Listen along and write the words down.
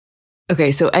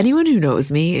Okay, so anyone who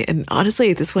knows me, and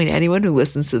honestly, at this point, anyone who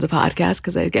listens to the podcast,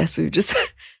 because I guess we've just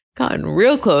gotten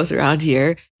real close around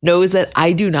here, knows that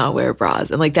I do not wear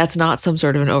bras. And like, that's not some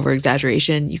sort of an over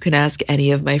exaggeration. You can ask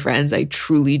any of my friends. I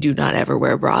truly do not ever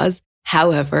wear bras.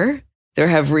 However, there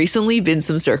have recently been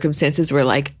some circumstances where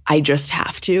like, I just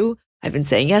have to. I've been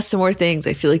saying yes to more things.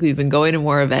 I feel like we've been going to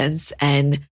more events,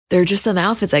 and there are just some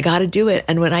outfits. I got to do it.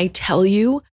 And when I tell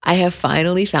you, I have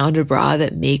finally found a bra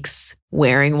that makes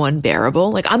wearing one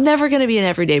bearable. Like, I'm never going to be an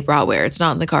everyday bra wearer. It's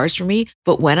not in the cards for me.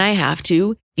 But when I have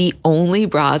to, the only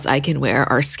bras I can wear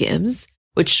are Skims,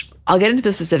 which I'll get into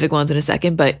the specific ones in a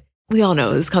second, but we all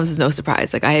know this comes as no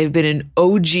surprise. Like, I have been an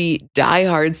OG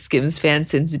diehard Skims fan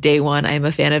since day one. I am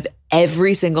a fan of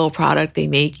every single product they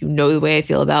make. You know the way I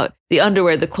feel about the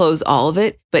underwear, the clothes, all of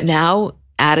it. But now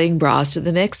adding bras to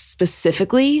the mix,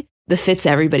 specifically the Fits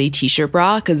Everybody t-shirt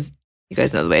bra, because you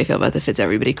guys know the way I feel about the Fits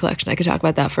Everybody collection. I could talk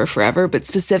about that for forever, but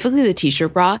specifically the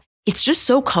t-shirt bra, it's just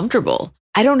so comfortable.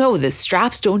 I don't know, the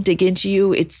straps don't dig into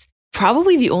you. It's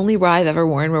probably the only bra I've ever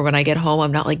worn where when I get home,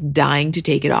 I'm not like dying to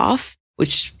take it off,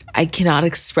 which I cannot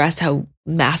express how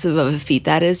massive of a feat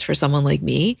that is for someone like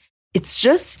me. It's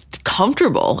just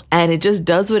comfortable and it just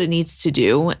does what it needs to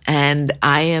do. And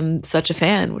I am such a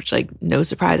fan, which like no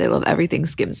surprise, I love everything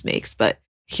Skims makes, but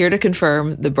here to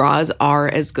confirm the bras are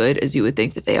as good as you would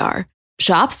think that they are.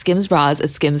 Shop Skims bras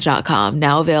at skims.com,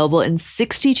 now available in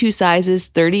 62 sizes,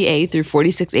 30A through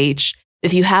 46H.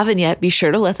 If you haven't yet, be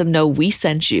sure to let them know we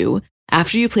sent you.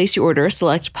 After you place your order,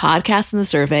 select podcast in the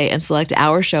survey and select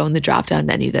our show in the drop-down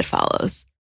menu that follows.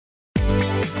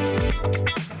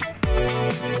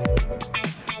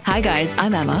 Hi guys,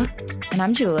 I'm Emma. And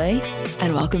I'm Julie.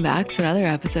 And welcome back to another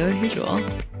episode. Here's Jewel.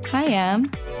 Hi, Em.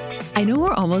 I know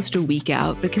we're almost a week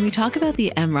out, but can we talk about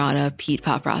the EmRata Pete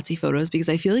paparazzi photos? Because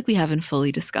I feel like we haven't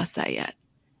fully discussed that yet.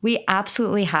 We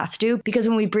absolutely have to, because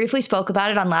when we briefly spoke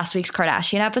about it on last week's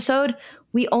Kardashian episode,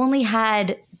 we only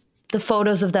had the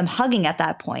photos of them hugging at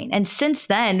that point. And since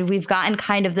then, we've gotten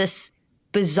kind of this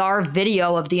bizarre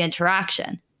video of the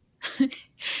interaction.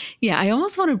 Yeah, I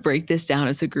almost want to break this down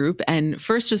as a group and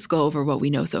first just go over what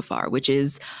we know so far, which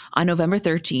is on November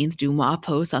 13th, Dumois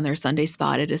posts on their Sunday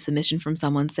Spotted a submission from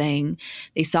someone saying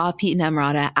they saw Pete and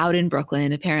EmRata out in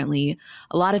Brooklyn. Apparently,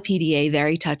 a lot of PDA,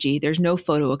 very touchy. There's no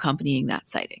photo accompanying that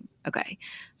sighting. Okay,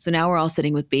 so now we're all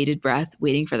sitting with bated breath,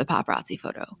 waiting for the paparazzi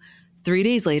photo. 3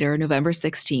 days later, November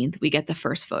 16th, we get the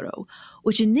first photo,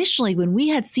 which initially, when we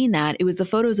had seen that, it was the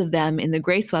photos of them in the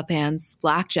gray sweatpants,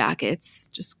 black jackets,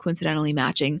 just coincidentally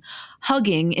matching,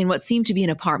 hugging in what seemed to be an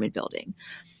apartment building.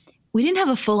 We didn't have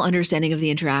a full understanding of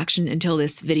the interaction until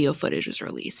this video footage was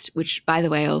released, which, by the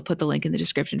way, I'll put the link in the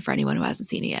description for anyone who hasn't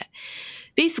seen it yet.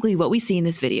 Basically, what we see in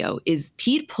this video is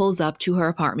Pete pulls up to her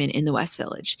apartment in the West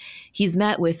Village. He's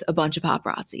met with a bunch of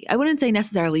paparazzi. I wouldn't say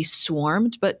necessarily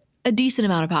swarmed, but a decent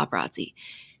amount of paparazzi.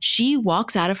 She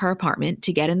walks out of her apartment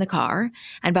to get in the car,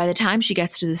 and by the time she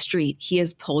gets to the street, he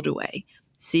has pulled away,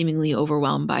 seemingly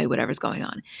overwhelmed by whatever's going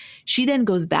on. She then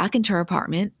goes back into her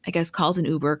apartment, I guess calls an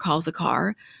Uber, calls a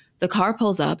car. The car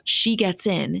pulls up, she gets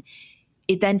in.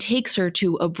 It then takes her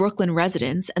to a Brooklyn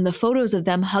residence, and the photos of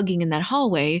them hugging in that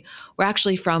hallway were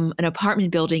actually from an apartment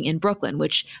building in Brooklyn,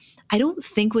 which I don't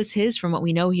think was his. From what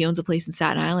we know, he owns a place in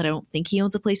Staten Island. I don't think he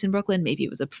owns a place in Brooklyn. Maybe it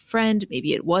was a friend.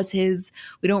 Maybe it was his.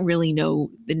 We don't really know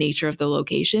the nature of the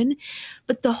location.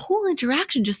 But the whole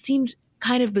interaction just seemed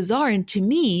kind of bizarre. And to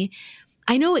me,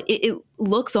 I know it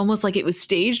looks almost like it was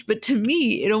staged, but to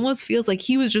me, it almost feels like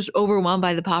he was just overwhelmed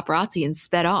by the paparazzi and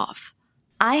sped off.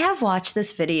 I have watched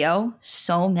this video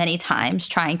so many times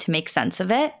trying to make sense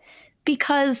of it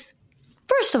because,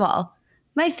 first of all,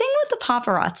 my thing with the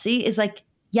paparazzi is like,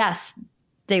 yes,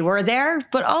 they were there,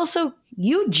 but also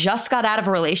you just got out of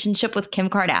a relationship with Kim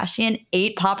Kardashian.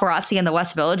 8 paparazzi in the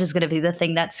West Village is going to be the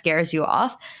thing that scares you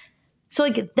off. So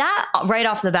like that right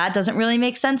off the bat doesn't really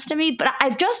make sense to me, but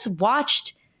I've just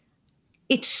watched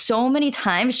it so many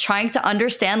times trying to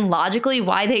understand logically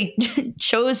why they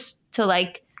chose to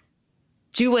like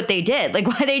do what they did, like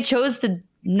why they chose to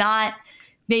not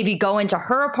maybe go into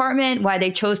her apartment, why they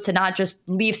chose to not just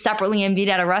leave separately and meet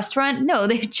at a restaurant. No,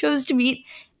 they chose to meet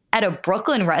at a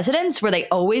Brooklyn residence. Were they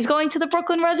always going to the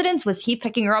Brooklyn residence? Was he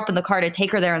picking her up in the car to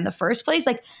take her there in the first place?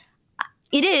 Like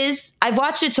it is. I've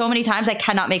watched it so many times. I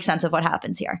cannot make sense of what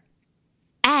happens here.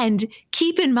 And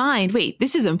keep in mind, wait,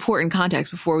 this is important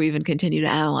context before we even continue to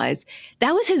analyze.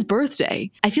 That was his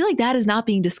birthday. I feel like that is not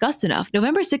being discussed enough.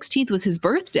 November 16th was his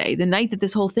birthday, the night that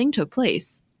this whole thing took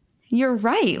place. You're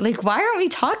right. Like, why aren't we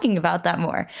talking about that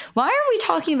more? Why aren't we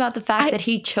talking about the fact that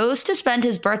he chose to spend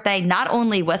his birthday not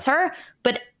only with her,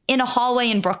 but in a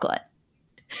hallway in Brooklyn?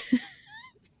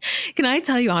 Can I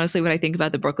tell you honestly what I think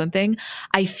about the Brooklyn thing?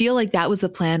 I feel like that was the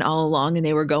plan all along, and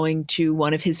they were going to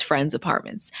one of his friend's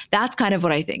apartments. That's kind of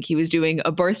what I think. He was doing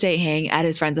a birthday hang at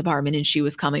his friend's apartment, and she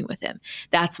was coming with him.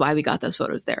 That's why we got those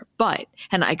photos there. But,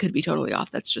 and I could be totally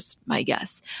off, that's just my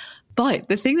guess. But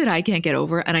the thing that I can't get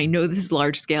over, and I know this is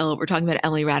large scale, we're talking about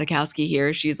Emily Ratajkowski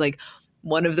here. She's like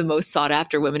one of the most sought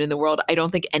after women in the world. I don't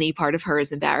think any part of her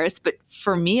is embarrassed. But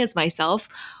for me as myself,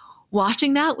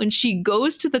 watching that when she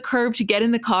goes to the curb to get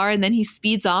in the car and then he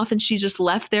speeds off and she's just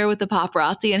left there with the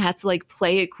paparazzi and had to like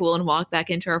play it cool and walk back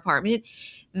into her apartment,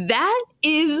 that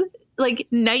is like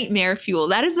nightmare fuel.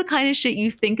 That is the kind of shit you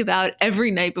think about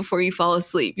every night before you fall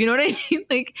asleep. You know what I mean?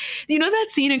 Like, you know that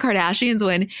scene in Kardashians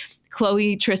when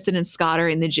Khloe, Tristan, and Scott are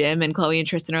in the gym, and Khloe and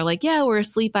Tristan are like, yeah, we're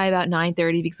asleep by about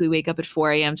 9:30 because we wake up at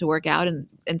 4 a.m. to work out.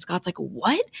 And Scott's like,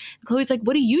 what? And Khloe's like,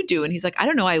 what do you do? And he's like, I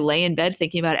don't know. I lay in bed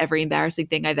thinking about every embarrassing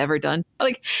thing I've ever done.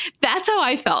 Like, that's how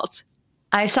I felt.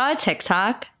 I saw a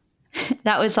TikTok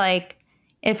that was like,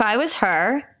 if I was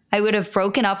her, I would have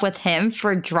broken up with him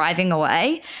for driving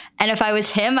away. And if I was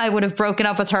him, I would have broken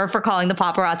up with her for calling the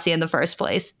paparazzi in the first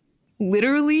place.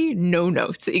 Literally no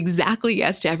notes. Exactly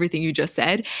yes to everything you just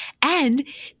said. And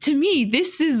to me,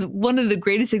 this is one of the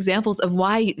greatest examples of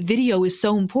why video is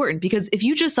so important. Because if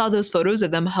you just saw those photos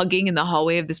of them hugging in the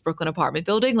hallway of this Brooklyn apartment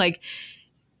building, like,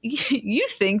 you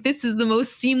think this is the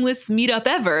most seamless meetup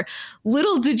ever.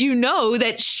 Little did you know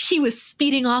that he was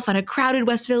speeding off on a crowded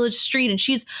West Village street and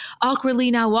she's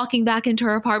awkwardly now walking back into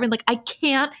her apartment. Like, I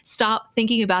can't stop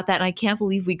thinking about that. And I can't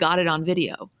believe we got it on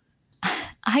video.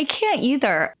 I can't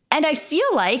either. And I feel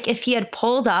like if he had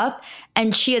pulled up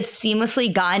and she had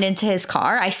seamlessly gotten into his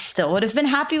car, I still would have been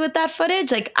happy with that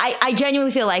footage. Like, I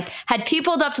genuinely feel like had P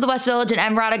pulled up to the West Village and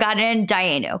EmRata got in,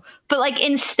 Diana. But like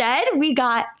instead, we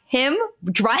got him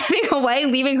driving away,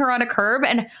 leaving her on a curb,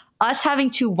 and us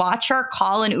having to watch her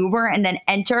call an Uber and then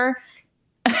enter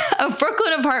a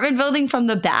Brooklyn apartment building from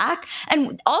the back.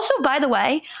 And also, by the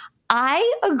way,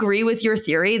 I agree with your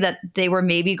theory that they were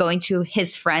maybe going to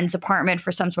his friend's apartment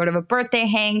for some sort of a birthday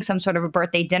hang, some sort of a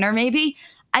birthday dinner maybe.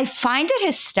 I find it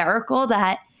hysterical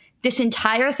that this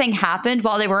entire thing happened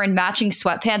while they were in matching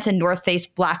sweatpants and North Face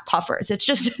black puffers. It's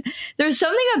just, there's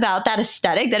something about that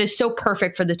aesthetic that is so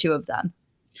perfect for the two of them.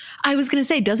 I was going to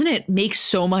say, doesn't it make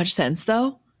so much sense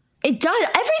though? It does.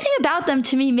 Everything about them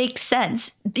to me makes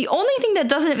sense. The only thing that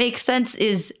doesn't make sense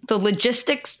is the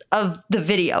logistics of the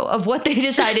video, of what they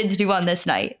decided to do on this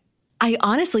night. I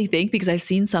honestly think, because I've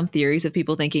seen some theories of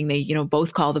people thinking they,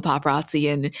 both call the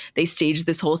paparazzi and they staged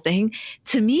this whole thing.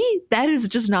 To me, that is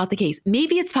just not the case.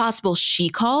 Maybe it's possible she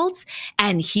called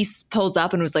and he pulls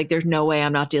up and was like, there's no way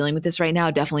I'm not dealing with this right now.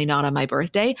 Definitely not on my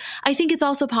birthday. I think it's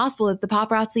also possible that the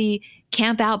paparazzi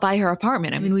camp out by her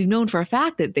apartment. I mean, we've known for a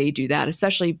fact that they do that,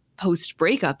 especially post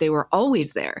breakup. They were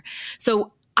always there.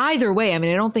 So either way, I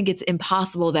mean, I don't think it's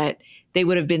impossible that they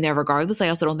would have been there regardless. I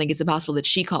also don't think it's impossible that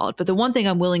she called. But the one thing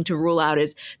I'm willing to rule out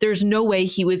is there's no way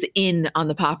he was in on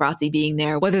the paparazzi being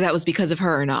there, whether that was because of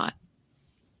her or not.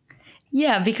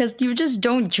 Yeah, because you just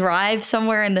don't drive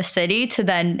somewhere in the city to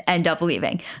then end up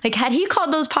leaving. Like, had he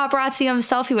called those paparazzi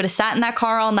himself, he would have sat in that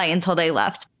car all night until they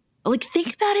left. Like, think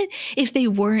about it if they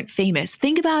weren't famous.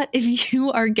 Think about if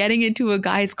you are getting into a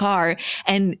guy's car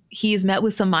and he is met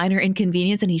with some minor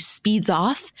inconvenience and he speeds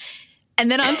off. And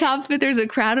then on top of it, there's a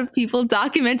crowd of people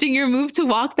documenting your move to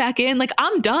walk back in. Like,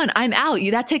 I'm done. I'm out.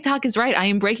 That TikTok is right. I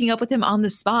am breaking up with him on the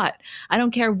spot. I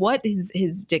don't care what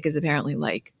his dick is apparently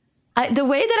like. The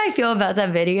way that I feel about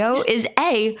that video is,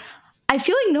 I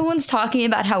feel like no one's talking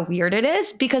about how weird it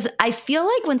is, because I feel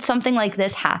like when something like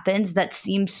this happens that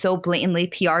seems so blatantly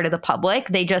PR to the public,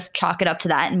 they just chalk it up to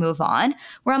that and move on.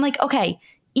 Where I'm like, okay,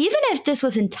 even if this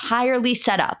was entirely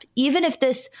set up, even if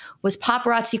this was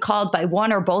paparazzi called by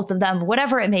one or both of them,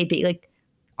 whatever it may be, like,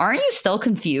 aren't you still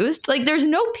confused? Like, there's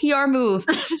no PR move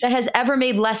that has ever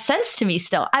made less sense to me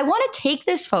still. I want to take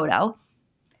this photo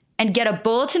and get a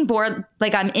bulletin board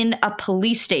like I'm in a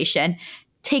police station,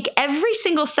 take every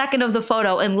single second of the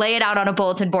photo and lay it out on a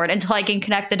bulletin board until I can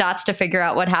connect the dots to figure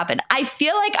out what happened. I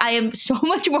feel like I am so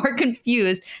much more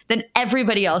confused than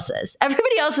everybody else is.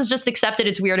 Everybody else has just accepted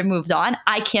it's weird and moved on.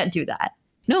 I can't do that.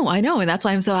 No, I know. And that's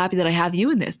why I'm so happy that I have you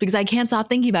in this, because I can't stop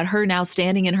thinking about her now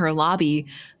standing in her lobby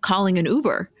calling an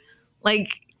Uber.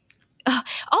 Like,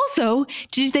 also,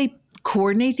 did they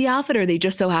coordinate the outfit, or they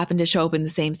just so happened to show up in the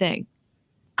same thing?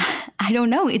 I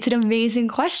don't know. It's an amazing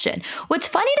question. What's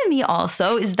funny to me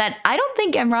also is that I don't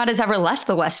think EmRata's ever left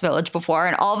the West Village before,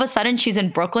 and all of a sudden she's in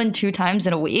Brooklyn 2 times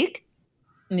in a week.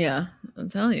 Yeah, I'm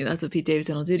telling you, that's what Pete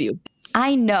Davidson will do to you.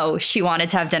 I know she wanted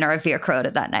to have dinner at Via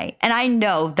Crota that night, and I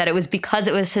know that it was because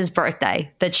it was his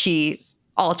birthday that she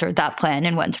altered that plan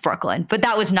and went to Brooklyn. But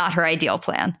that was not her ideal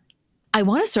plan. I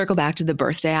want to circle back to the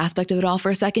birthday aspect of it all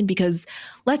for a second, because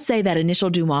let's say that initial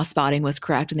Dumas spotting was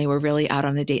correct and they were really out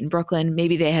on a date in Brooklyn.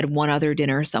 Maybe they had one other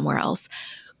dinner somewhere else.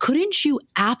 Couldn't you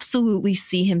absolutely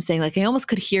see him saying, like, I almost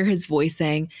could hear his voice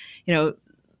saying,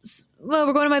 well,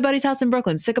 we're going to my buddy's house in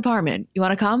Brooklyn, sick apartment. You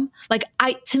want to come? Like,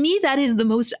 to me, that is the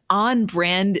most on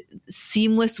brand,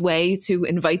 seamless way to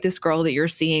invite this girl that you're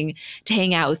seeing to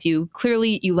hang out with you.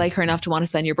 Clearly, you like her enough to want to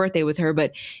spend your birthday with her,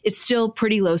 but it's still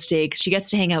pretty low stakes. She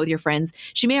gets to hang out with your friends.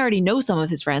 She may already know some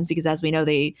of his friends because, as we know,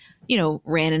 they,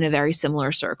 ran in a very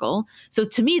similar circle. So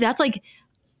to me, that's like,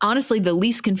 honestly, the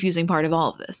least confusing part of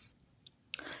all of this.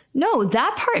 No,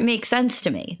 that part makes sense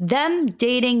to me. Them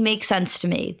dating makes sense to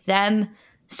me. Them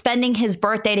spending his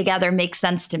birthday together makes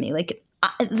sense to me. Like,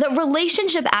 the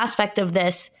relationship aspect of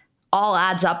this all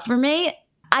adds up for me.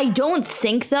 I don't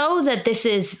think, though, that this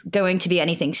is going to be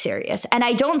anything serious. And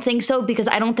I don't think so because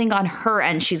I don't think on her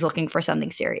end she's looking for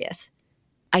something serious.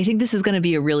 I think this is going to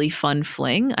be a really fun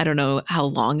fling. I don't know how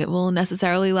long it will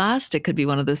necessarily last. It could be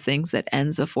one of those things that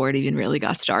ends before it even really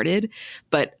got started.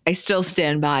 But I still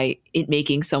stand by it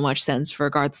making so much sense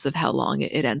regardless of how long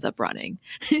it ends up running.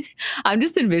 I'm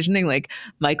just envisioning like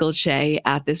Michael Che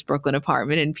at this Brooklyn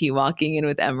apartment and Pete walking in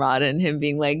with EmRata and him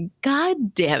being like,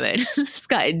 God damn it, this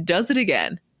guy does it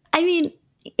again. I mean,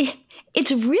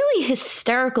 it's really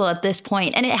hysterical at this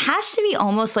point. And it has to be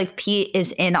almost like Pete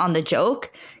is in on the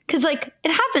joke. Because, like,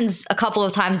 it happens a couple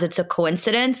of times. It's a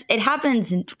coincidence. It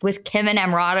happens with Kim and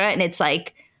EmRata, and it's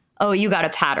like, oh, you got a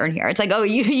pattern here. It's like, oh,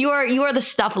 you are the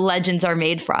stuff legends are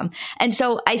made from. And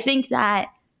so I think that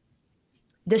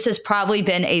this has probably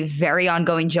been a very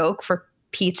ongoing joke for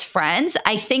Pete's friends.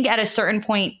 I think at a certain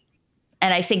point,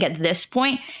 and I think at this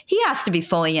point, he has to be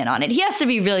fully in on it. He has to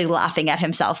be really laughing at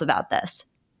himself about this.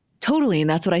 Totally. And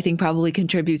that's what I think probably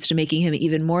contributes to making him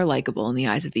even more likable in the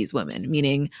eyes of these women.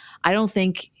 Meaning, I don't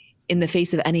think in the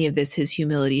face of any of this, his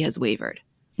humility has wavered.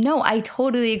 No, I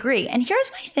totally agree. And here's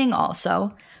my thing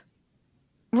also.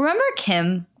 Remember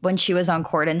Kim when she was on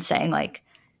court and saying, like,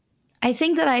 I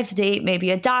think that I have to date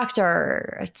maybe a doctor,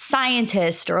 or a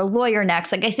scientist, or a lawyer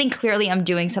next. Like, I think clearly I'm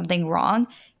doing something wrong.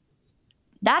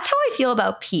 That's how I feel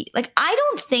about Pete. Like, I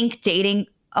don't think dating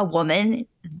a woman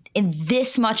in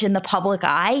this much in the public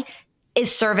eye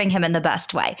is serving him in the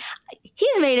best way.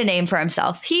 He's made a name for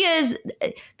himself.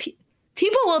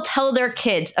 People will tell their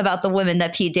kids about the women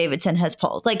that Pete Davidson has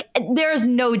pulled. Like, there's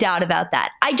no doubt about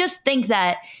that. I just think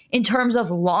that in terms of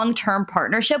long-term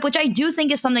partnership, which I do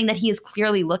think is something that he is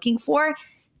clearly looking for,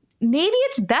 maybe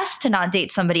it's best to not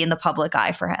date somebody in the public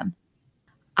eye for him.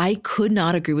 I could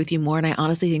not agree with you more. And I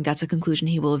honestly think that's a conclusion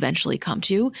he will eventually come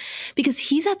to, because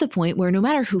he's at the point where no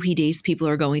matter who he dates, people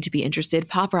are going to be interested.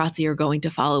 Paparazzi are going to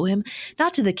follow him,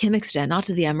 not to the Kim extent, not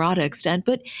to the EmRata extent,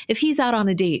 but if he's out on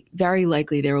a date, very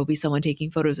likely there will be someone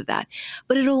taking photos of that.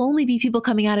 But it'll only be people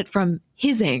coming at it from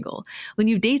his angle. When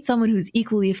you date someone who's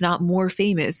equally, if not more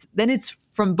famous, then it's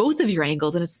from both of your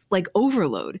angles and it's like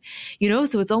overload,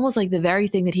 So it's almost like the very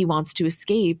thing that he wants to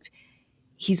escape.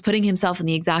 He's putting himself in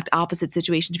the exact opposite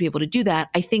situation to be able to do that.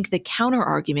 I think the counter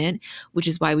argument, which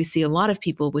is why we see a lot of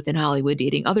people within Hollywood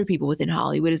dating other people within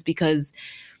Hollywood, is because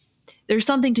there's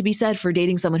something to be said for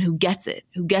dating someone who gets it,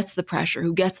 who gets the pressure,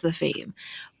 who gets the fame.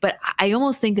 But I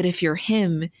almost think that if you're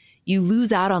him, you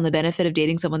lose out on the benefit of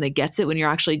dating someone that gets it when you're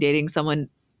actually dating someone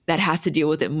that has to deal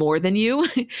with it more than you.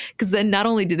 Because then not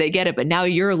only do they get it, but now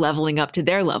you're leveling up to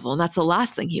their level. And that's the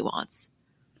last thing he wants.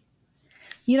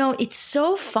 It's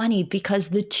so funny because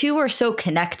the two are so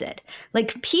connected.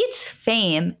 Like, Pete's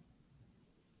fame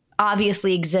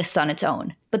obviously exists on its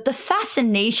own, but the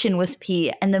fascination with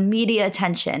Pete and the media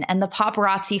attention and the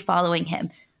paparazzi following him,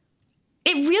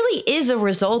 it really is a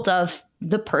result of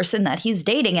the person that he's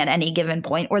dating at any given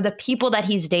point, or the people that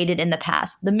he's dated in the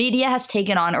past. The media has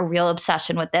taken on a real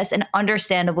obsession with this, and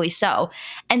understandably so.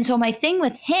 And so my thing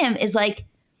with him is, like,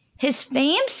 his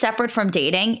fame separate from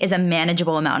dating is a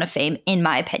manageable amount of fame, in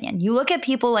my opinion. You look at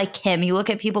people like Kim, you look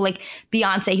at people like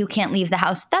Beyonce who can't leave the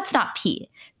house. That's not Pete.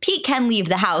 Pete can leave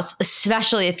the house,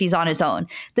 especially if he's on his own.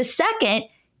 The second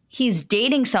he's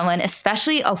dating someone,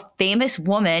 especially a famous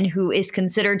woman who is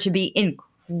considered to be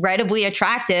incredibly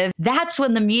attractive, that's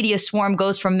when the media swarm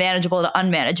goes from manageable to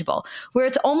unmanageable, where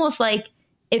it's almost like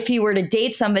if he were to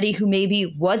date somebody who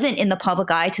maybe wasn't in the public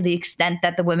eye to the extent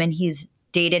that the women he's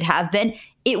dated have been,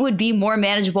 it would be more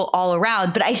manageable all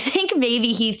around. But I think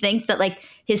maybe he thinks that, like,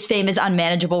 his fame is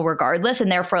unmanageable regardless, and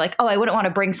therefore, like, oh, I wouldn't want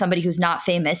to bring somebody who's not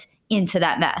famous into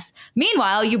that mess.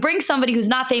 Meanwhile, you bring somebody who's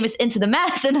not famous into the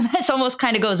mess, and the mess almost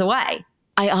kind of goes away.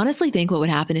 I honestly think what would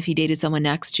happen if he dated someone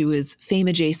next who is fame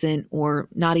adjacent or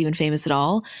not even famous at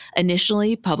all,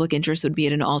 initially public interest would be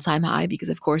at an all-time high because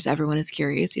of course everyone is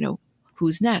curious,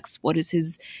 who's next? What is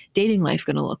his dating life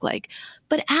going to look like?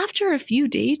 But after a few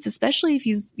dates, especially if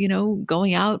he's,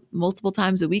 going out multiple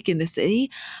times a week in the city,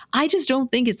 I just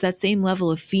don't think it's that same level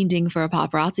of fiending for a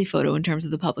paparazzi photo in terms of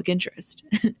the public interest.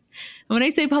 And when I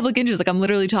say public interest, like I'm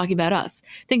literally talking about us.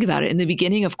 Think about it. In the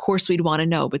beginning, of course, we'd want to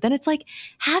know, but then it's like,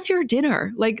 have your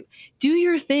dinner, like do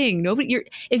your thing.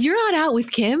 If you're not out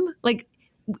with Kim, like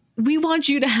we want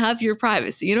you to have your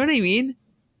privacy. You know what I mean?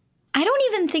 I don't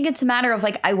even think it's a matter of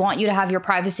like, I want you to have your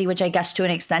privacy, which I guess to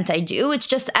an extent I do. It's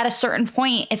just at a certain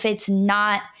point, if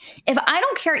I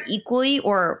don't care equally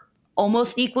or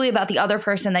almost equally about the other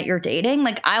person that you're dating,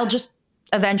 like I'll just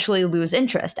eventually lose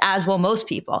interest, as will most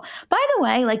people. By the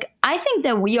way, like I think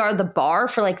that we are the bar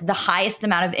for like the highest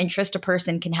amount of interest a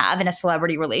person can have in a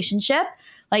celebrity relationship.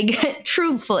 Like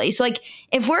truthfully. So like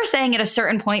if we're saying at a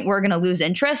certain point we're going to lose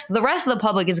interest, the rest of the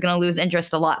public is going to lose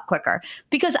interest a lot quicker,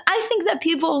 because I think that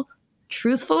people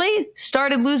truthfully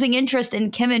started losing interest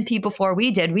in Kim and Pete before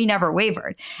we did. We never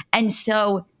wavered. And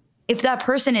so if that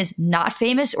person is not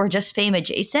famous or just fame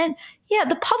adjacent, yeah,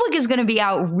 the public is going to be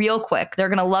out real quick. They're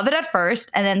going to love it at first,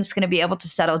 and then it's going to be able to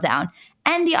settle down.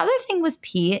 And the other thing with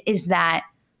Pete is that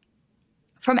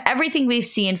from everything we've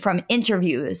seen from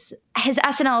interviews, his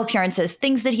SNL appearances,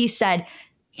 things that he said,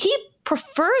 he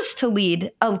prefers to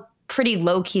lead a pretty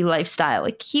low-key lifestyle.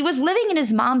 Like he was living in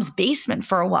his mom's basement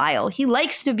for a while. He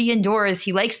likes to be indoors.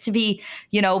 He likes to be,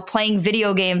 playing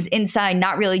video games inside,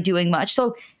 not really doing much.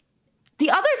 So the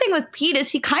other thing with Pete is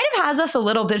he kind of has us a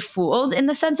little bit fooled in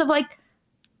the sense of like,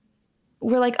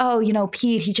 we're like, oh,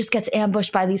 Pete, he just gets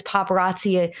ambushed by these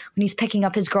paparazzi when he's picking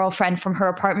up his girlfriend from her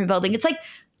apartment building. It's like,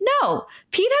 no,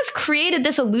 Pete has created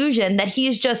this illusion that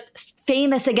he's just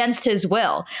famous against his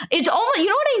will. It's almost, you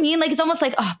know what I mean? Like, it's almost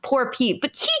like, oh, poor Pete.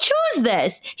 But he chose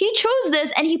this. He chose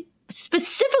this, and he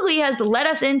specifically has led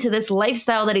us into this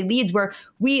lifestyle that he leads where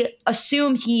we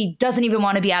assume he doesn't even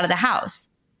want to be out of the house.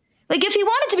 Like, if he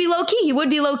wanted to be low-key, he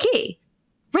would be low-key.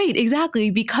 Right,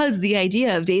 exactly. Because the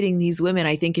idea of dating these women,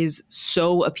 I think, is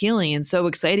so appealing and so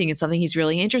exciting. It's something he's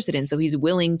really interested in. So he's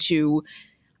willing to,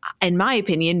 in my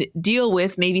opinion, deal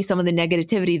with maybe some of the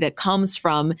negativity that comes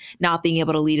from not being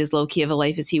able to lead as low-key of a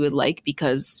life as he would like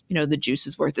because, the juice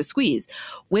is worth the squeeze.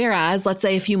 Whereas, let's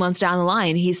say a few months down the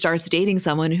line, he starts dating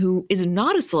someone who is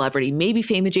not a celebrity, maybe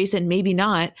fame adjacent, maybe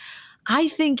not. I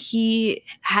think he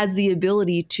has the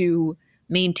ability to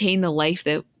maintain the life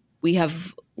that we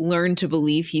have learned to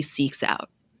believe he seeks out.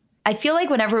 I feel like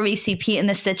whenever we see Pete in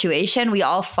this situation, we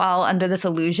all fall under this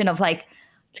illusion of like,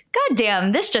 God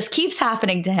damn, this just keeps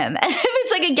happening to him. As if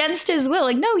it's like against his will.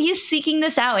 Like, no, he's seeking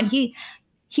this out and he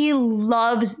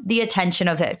loves the attention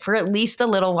of it for at least a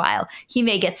little while. He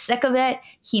may get sick of it.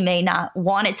 He may not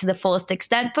want it to the fullest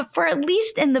extent, but for at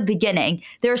least in the beginning,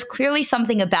 there's clearly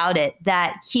something about it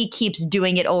that he keeps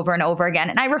doing it over and over again.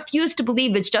 And I refuse to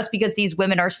believe it's just because these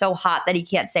women are so hot that he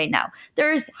can't say no.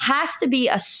 Has to be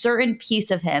a certain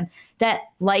piece of him that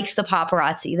likes the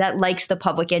paparazzi, that likes the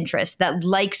public interest, that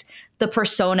likes the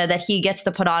persona that he gets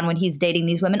to put on when he's dating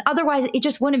these women. Otherwise, it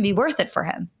just wouldn't be worth it for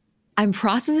him. I'm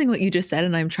processing what you just said,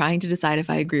 and I'm trying to decide if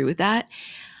I agree with that.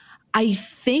 I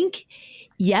think,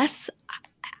 yes,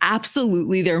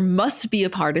 absolutely, there must be a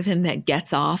part of him that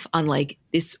gets off on like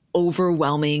this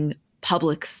overwhelming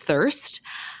public thirst.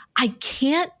 I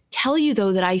can't tell you,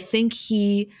 though, that I think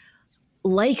he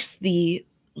likes the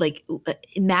like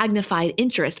magnified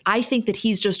interest. I think that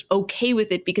he's just okay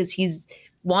with it because he's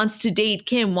wants to date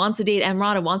Kim, wants to date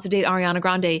EmRata, wants to date Ariana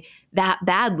Grande that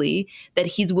badly that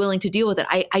he's willing to deal with it.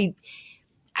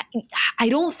 I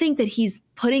don't think that he's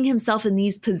putting himself in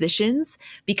these positions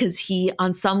because he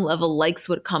on some level likes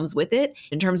what comes with it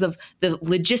in terms of the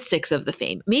logistics of the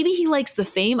fame. Maybe he likes the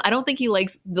fame. I don't think he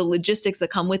likes the logistics that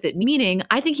come with it. Meaning,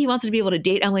 I think he wants to be able to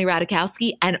date Emily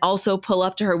Ratajkowski and also pull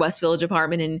up to her West Village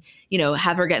apartment and,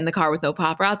 have her get in the car with no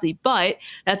paparazzi. But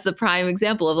that's the prime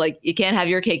example of like, you can't have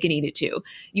your cake and eat it too.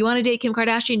 You want to date Kim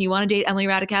Kardashian? You want to date Emily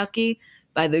Ratajkowski?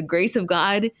 By the grace of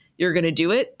God, you're going to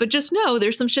do it. But just know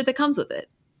there's some shit that comes with it.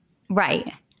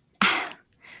 Right.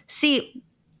 See,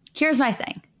 here's my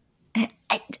thing.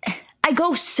 I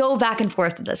go so back and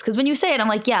forth with this because when you say it, I'm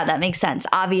like, yeah, that makes sense.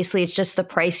 Obviously, it's just the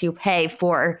price you pay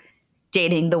for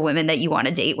dating the women that you want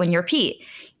to date when you're Pete.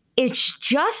 It's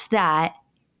just that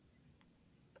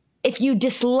if you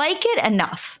dislike it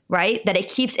enough, right, that it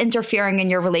keeps interfering in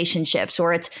your relationships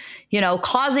or it's,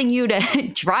 causing you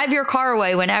to drive your car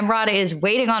away when EmRata is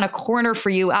waiting on a corner for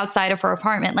you outside of her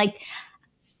apartment, like,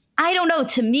 I don't know.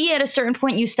 To me, at a certain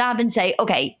point, you stop and say,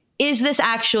 okay, is this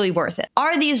actually worth it?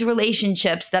 Are these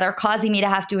relationships that are causing me to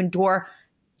have to endure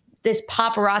this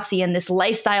paparazzi and this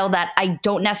lifestyle that I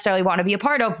don't necessarily want to be a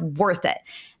part of worth it?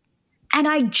 And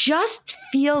I just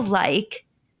feel like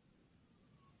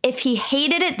if he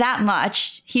hated it that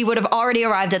much, he would have already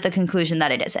arrived at the conclusion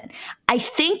that it isn't. I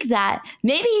think that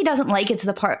maybe he doesn't like it to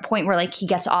the point where like he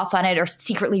gets off on it or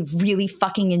secretly really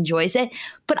fucking enjoys it.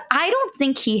 But I don't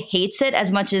think he hates it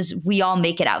as much as we all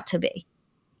make it out to be.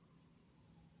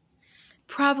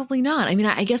 Probably not. I mean,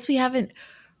 I guess we haven't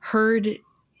heard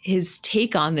his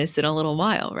take on this in a little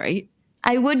while, right?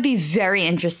 I would be very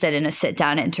interested in a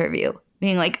sit-down interview,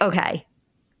 being like, okay,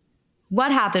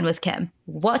 what happened with Kim?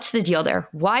 What's the deal there?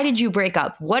 Why did you break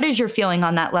up? What is your feeling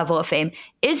on that level of fame?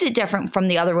 Is it different from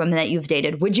the other women that you've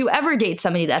dated? Would you ever date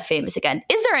somebody that famous again?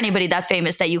 Is there anybody that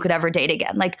famous that you could ever date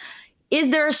again? Like,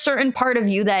 is there a certain part of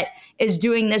you that is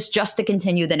doing this just to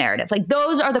continue the narrative? Like,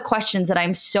 those are the questions that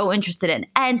I'm so interested in.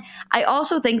 And I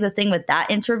also think the thing with that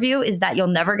interview is that you'll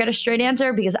never get a straight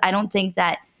answer, because I don't think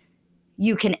that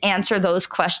you can answer those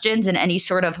questions in any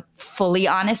sort of fully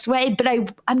honest way. But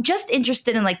I'm just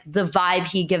interested in like the vibe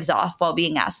he gives off while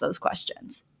being asked those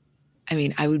questions. I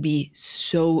mean, I would be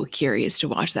so curious to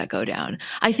watch that go down.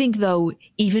 I think, though,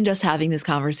 even just having this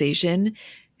conversation,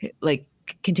 like,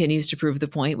 continues to prove the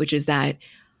point, which is that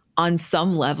on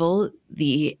some level,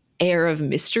 the air of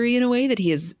mystery in a way that he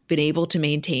has been able to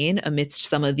maintain amidst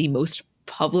some of the most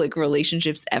public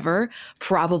relationships ever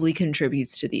probably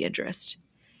contributes to the interest.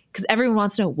 Because everyone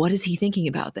wants to know, what is he thinking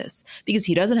about this? Because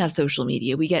he doesn't have social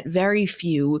media. We get very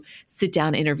few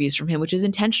sit-down interviews from him, which is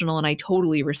intentional, and I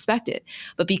totally respect it.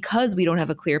 But because we don't have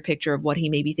a clear picture of what he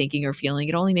may be thinking or feeling,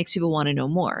 it only makes people want to know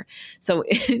more. So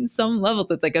in some levels,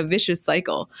 it's like a vicious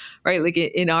cycle, right? Like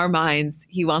in our minds,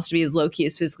 he wants to be as low-key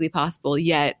as physically possible,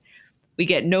 yet we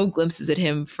get no glimpses at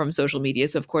him from social media.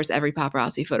 So of course, every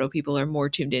paparazzi photo people are more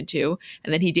tuned into.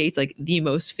 And then he dates like the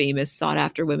most famous,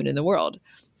 sought-after women in the world.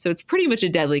 So it's pretty much a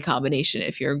deadly combination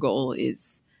if your goal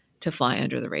is to fly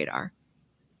under the radar.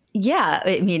 Yeah,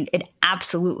 I mean, it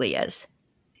absolutely is.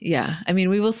 Yeah, I mean,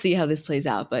 we will see how this plays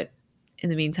out. But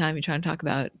in the meantime, you're trying to talk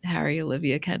about Harry,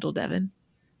 Olivia, Kendall, Devin.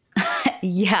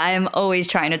 Yeah, I'm always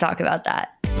trying to talk about that.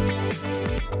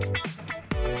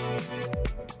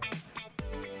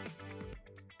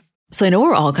 So I know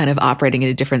we're all kind of operating at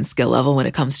a different skill level when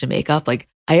it comes to makeup. Like,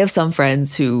 I have some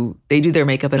friends who they do their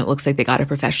makeup and it looks like they got it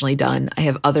professionally done. I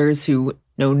have others who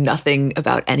know nothing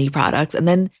about any products. And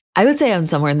then I would say I'm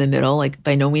somewhere in the middle. Like,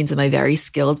 by no means am I very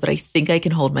skilled, but I think I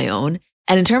can hold my own.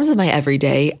 And in terms of my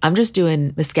everyday, I'm just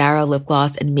doing mascara, lip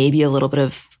gloss, and maybe a little bit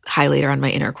of highlighter on my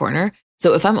inner corner.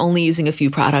 So if I'm only using a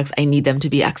few products, I need them to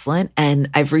be excellent. And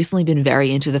I've recently been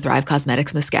very into the Thrive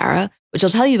Cosmetics mascara, which I'll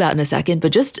tell you about in a second.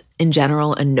 But just in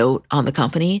general, a note on the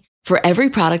company. For every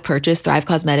product purchased, Thrive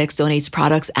Cosmetics donates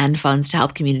products and funds to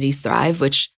help communities thrive,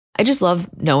 which I just love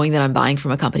knowing that I'm buying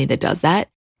from a company that does that.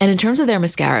 And in terms of their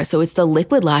mascara, so it's the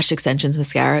Liquid Lash Extensions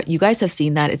mascara. You guys have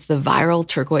seen that. It's the viral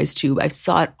turquoise tube. I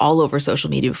saw it all over social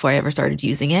media before I ever started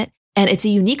using it. And it's a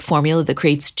unique formula that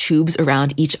creates tubes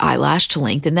around each eyelash to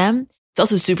lengthen them. It's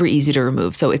also super easy to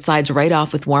remove. So it slides right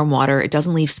off with warm water. It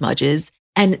doesn't leave smudges.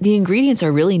 And the ingredients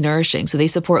are really nourishing. So they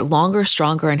support longer,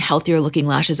 stronger, and healthier looking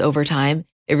lashes over time.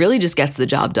 It really just gets the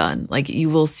job done. Like, you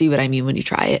will see what I mean when you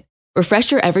try it.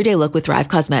 Refresh your everyday look with Thrive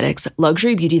Cosmetics,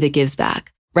 luxury beauty that gives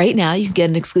back. Right now, you can get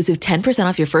an exclusive 10%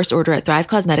 off your first order at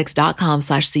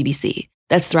thrivecosmetics.com/CBC.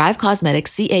 That's Thrive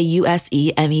Cosmetics,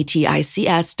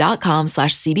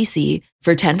 CAUSEMETICS.com/CBC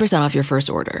for 10% off your first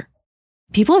order.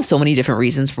 People have so many different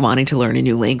reasons for wanting to learn a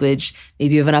new language.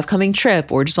 Maybe you have an upcoming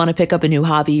trip, or just want to pick up a new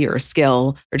hobby or a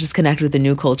skill, or just connect with a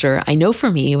new culture. I know for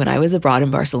me, when I was abroad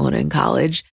in Barcelona in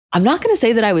college, I'm not going to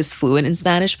say that I was fluent in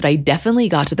Spanish, but I definitely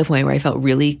got to the point where I felt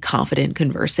really confident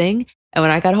conversing. And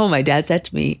when I got home, my dad said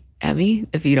to me, "Emmy,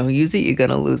 if you don't use it, you're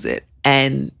going to lose it."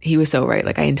 And he was so right.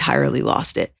 Like, I entirely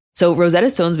lost it. So Rosetta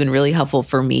Stone's been really helpful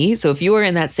for me. So if you are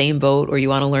in that same boat, or you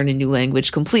want to learn a new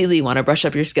language completely, want to brush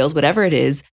up your skills, whatever it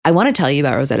is, I want to tell you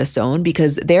about Rosetta Stone,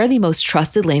 because they're the most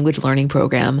trusted language learning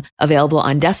program available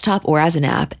on desktop or as an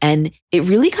app. And it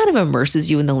really kind of immerses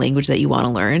you in the language that you want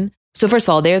to learn. So first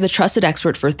of all, they're the trusted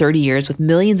expert for 30 years with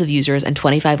millions of users and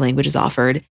 25 languages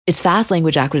offered. It's fast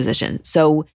language acquisition.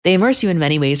 So they immerse you in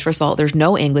many ways. First of all, there's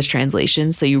no English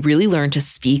translation. So you really learn to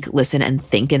speak, listen, and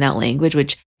think in that language,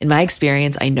 which in my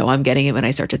experience, I know I'm getting it when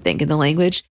I start to think in the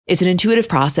language. It's an intuitive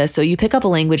process. So you pick up a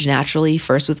language naturally,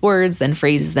 first with words, then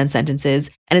phrases, then sentences,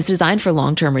 and it's designed for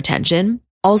long-term retention.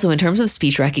 Also, in terms of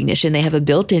speech recognition, they have a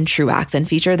built-in true accent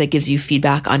feature that gives you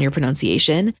feedback on your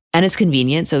pronunciation, and it's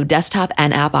convenient. So desktop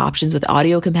and app options with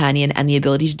audio companion and the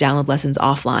ability to download lessons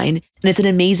offline. And it's an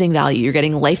amazing value. You're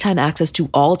getting lifetime access to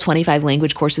all 25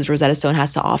 language courses Rosetta Stone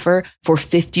has to offer for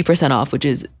 50% off, which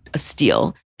is a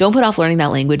steal. Don't put off learning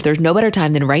that language. There's no better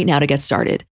time than right now to get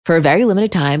started. For a very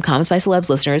limited time, Comments by Celebs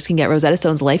listeners can get Rosetta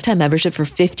Stone's lifetime membership for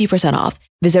 50% off.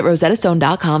 Visit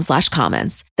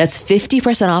rosettastone.com/comments. That's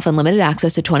 50% off unlimited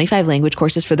access to 25 language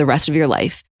courses for the rest of your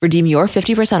life. Redeem your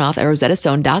 50% off at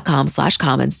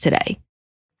rosettastone.com/comments today.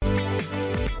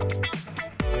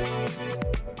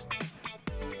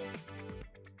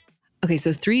 Okay,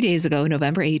 so 3 days ago,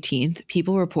 November 18th,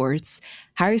 People reports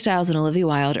Harry Styles and Olivia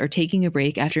Wilde are taking a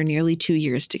break after nearly 2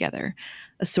 years together.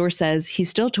 A source says he's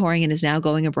still touring and is now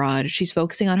going abroad. She's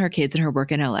focusing on her kids and her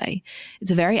work in LA.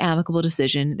 It's a very amicable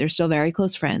decision. They're still very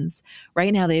close friends.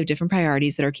 Right now, they have different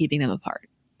priorities that are keeping them apart.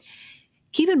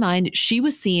 Keep in mind, she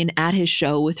was seen at his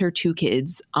show with her 2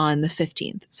 kids on the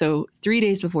 15th. So 3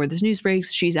 days before this news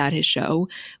breaks, she's at his show,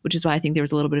 which is why I think there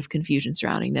was a little bit of confusion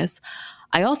surrounding this.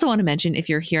 I also want to mention, if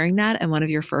you're hearing that and one of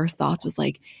your first thoughts was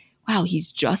like, wow,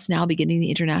 he's just now beginning the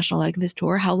international leg of his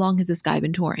tour. How long has this guy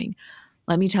been touring?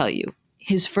 Let me tell you,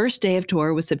 his first day of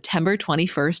tour was September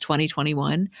 21st,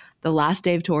 2021. The last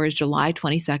day of tour is July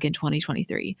 22nd,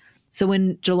 2023. So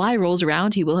when July rolls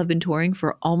around, he will have been touring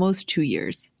for almost 2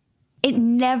 years. It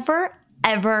never,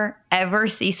 ever, ever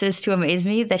ceases to amaze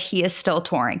me that he is still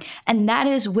touring. And that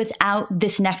is without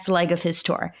this next leg of his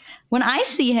tour. When I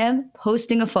see him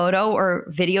posting a photo or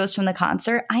videos from the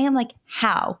concert, I am like,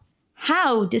 how?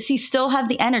 How does he still have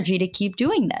the energy to keep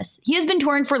doing this? He has been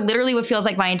touring for literally what feels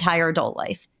like my entire adult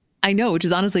life. I know, which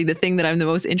is honestly the thing that I'm the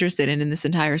most interested in this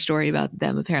entire story about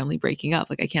them apparently breaking up.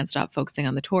 Like, I can't stop focusing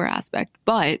on the tour aspect,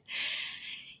 but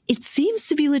it seems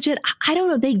to be legit. I don't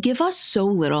know. They give us so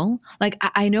little. Like,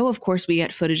 I know, of course, we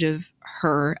get footage of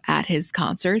her at his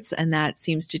concerts, and that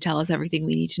seems to tell us everything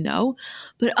we need to know.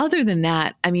 But other than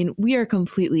that, I mean, we are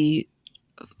completely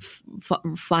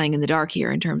flying in the dark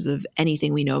here in terms of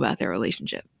anything we know about their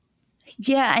relationship.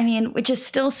 Yeah, I mean, which is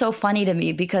still so funny to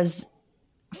me because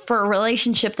for a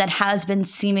relationship that has been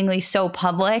seemingly so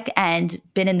public and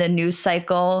been in the news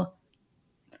cycle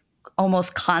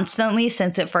almost constantly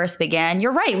since it first began,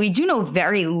 you're right. We do know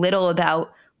very little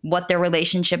about what their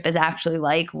relationship is actually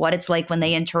like, what it's like when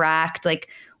they interact, like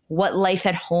what life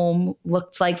at home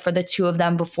looked like for the two of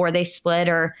them before they split.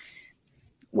 Or,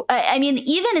 I mean,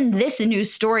 even in this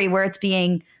news story where it's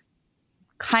being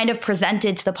kind of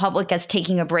presented to the public as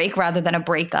taking a break rather than a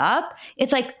breakup,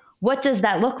 it's like, what does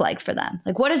that look like for them?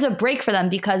 Like, what is a break for them?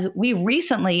 Because we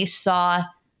recently saw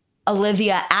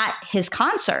Olivia at his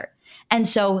concert. And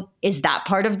so is that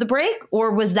part of the break,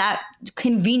 or was that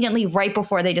conveniently right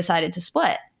before they decided to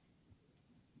split?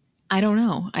 I don't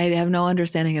know. I have no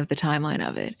understanding of the timeline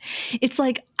of it. It's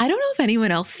like, I don't know if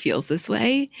anyone else feels this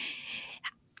way.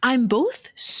 I'm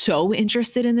both so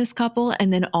interested in this couple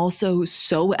and then also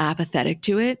so apathetic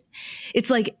to it. It's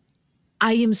like,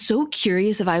 I am so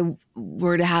curious if I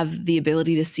were to have the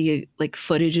ability to see like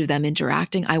footage of them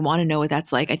interacting. I want to know what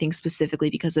that's like. I think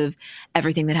specifically because of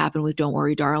everything that happened with Don't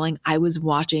Worry, Darling. I was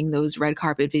watching those red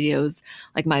carpet videos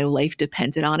like my life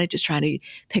depended on it, just trying to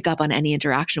pick up on any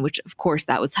interaction, which of course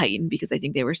that was heightened because I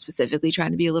think they were specifically trying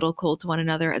to be a little cold to one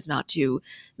another as not to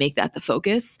make that the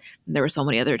focus. And there were so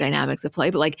many other dynamics at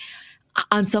play, but like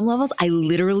on some levels, I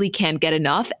literally can't get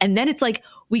enough. And then it's like,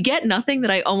 we get nothing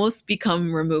that I almost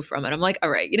become removed from it. I'm like, all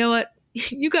right, you know what?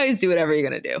 You guys do whatever you're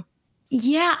going to do.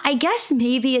 Yeah, I guess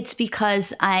maybe it's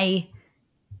because I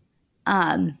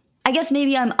guess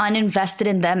maybe I'm uninvested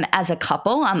in them as a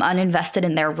couple. I'm uninvested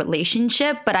in their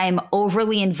relationship, but I am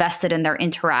overly invested in their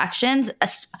interactions.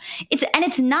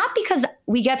 It's not because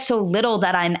we get so little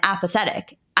that I'm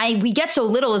apathetic. We get so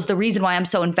little is the reason why I'm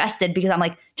so invested, because I'm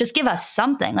like, just give us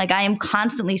something. Like, I am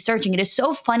constantly searching. It is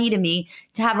so funny to me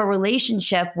to have a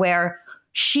relationship where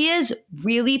she is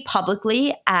really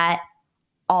publicly at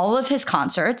all of his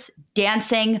concerts,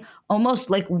 dancing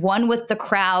almost like one with the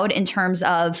crowd in terms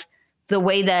of the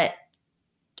way that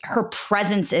her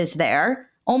presence is there,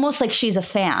 almost like she's a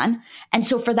fan. And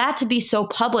so for that to be so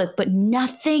public, but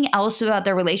nothing else about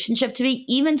their relationship to me,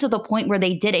 even to the point where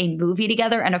they did a movie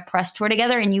together and a press tour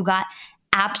together and you got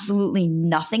absolutely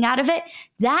nothing out of it,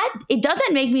 that it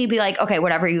doesn't make me be like, okay,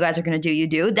 whatever you guys are going to do, you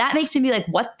do. That makes me be like,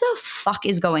 what the fuck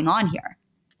is going on here?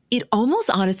 It almost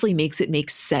honestly makes it make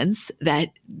sense that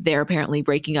they're apparently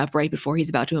breaking up right before he's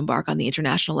about to embark on the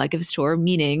international leg of his tour,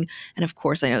 meaning, and of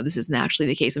course I know this isn't actually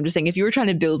the case, I'm just saying if you were trying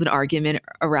to build an argument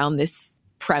around this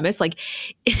premise. Like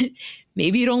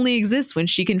maybe it only exists when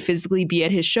she can physically be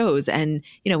at his shows. And,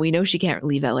 we know she can't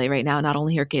leave LA right now, not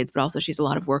only her kids, but also she's a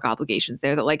lot of work obligations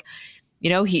there that like,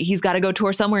 he's got to go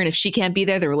tour somewhere. And if she can't be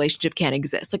there, the relationship can't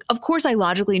exist. Like, of course, I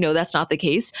logically know that's not the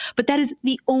case, but that is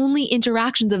the only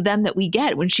interactions of them that we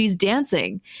get when she's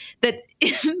dancing that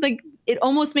like, it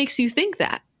almost makes you think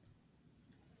that.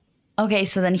 Okay,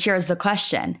 so then here's the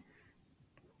question.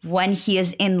 When he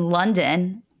is in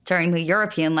London during the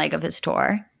European leg of his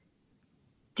tour,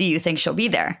 do you think she'll be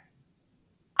there?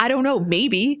 I don't know.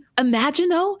 Maybe. Imagine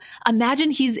though.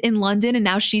 Imagine he's in London and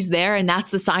now she's there and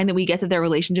that's the sign that we get that their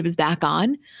relationship is back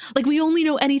on. Like we only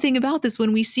know anything about this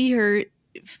when we see her,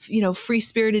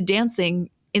 free-spirited dancing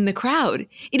in the crowd.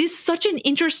 It is such an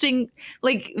interesting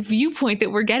like viewpoint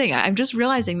that we're getting. I'm just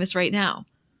realizing this right now.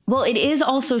 Well, it is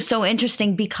also so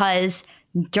interesting because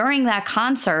during that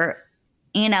concert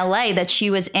in LA that she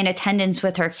was in attendance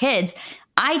with her kids,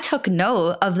 I took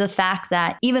note of the fact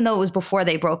that even though it was before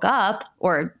they broke up,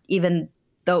 or even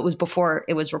though it was before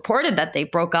it was reported that they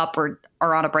broke up or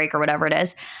are on a break or whatever it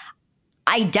is,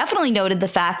 I definitely noted the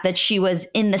fact that she was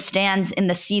in the stands, in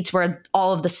the seats where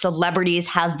all of the celebrities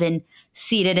have been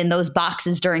seated in those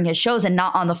boxes during his shows and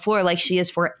not on the floor like she is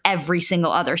for every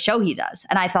single other show he does.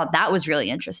 And I thought that was really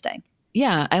interesting.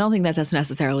 Yeah, I don't think that that's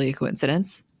necessarily a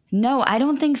coincidence. No, I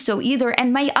don't think so either.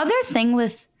 And my other thing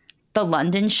with the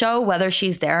London show, whether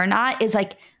she's there or not, is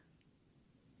like,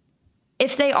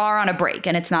 if they are on a break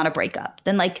and it's not a breakup,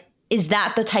 then like, is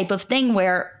that the type of thing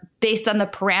where based on the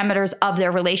parameters of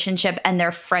their relationship and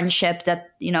their friendship that,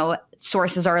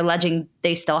 sources are alleging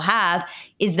they still have,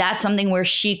 is that something where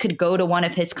she could go to one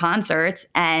of his concerts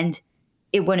and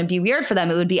it wouldn't be weird for them?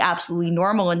 It would be absolutely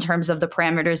normal in terms of the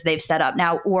parameters they've set up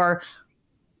now, or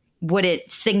would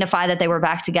it signify that they were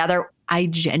back together? I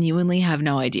genuinely have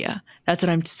no idea. That's what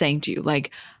I'm saying to you.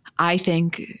 Like, I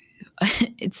think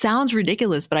it sounds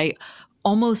ridiculous, but I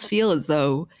almost feel as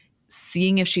though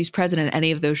seeing if she's present at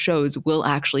any of those shows will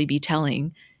actually be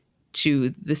telling to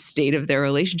the state of their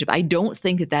relationship. I don't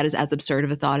think that that is as absurd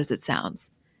of a thought as it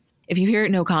sounds. If you hear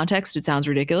it no context, it sounds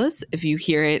ridiculous. If you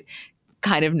hear it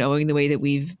kind of knowing the way that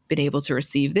we've been able to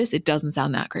receive this, it doesn't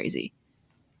sound that crazy.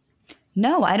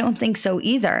 No, I don't think so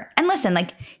either. And listen,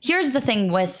 like, here's the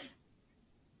thing with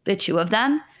the two of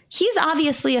them. He's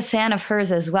obviously a fan of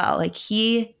hers as well. Like,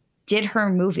 he did her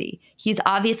movie. He's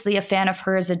obviously a fan of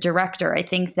her as a director. I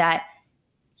think that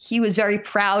he was very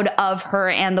proud of her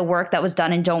and the work that was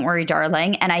done in Don't Worry,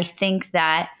 Darling. And I think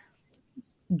that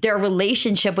their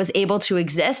relationship was able to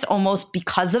exist almost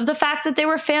because of the fact that they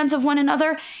were fans of one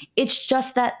another. It's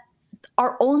just that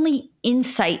our only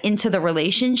insight into the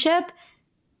relationship,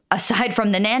 aside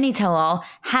from the nanny tell-all,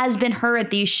 has been her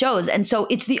at these shows. And so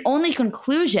it's the only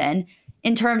conclusion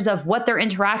in terms of what their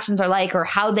interactions are like or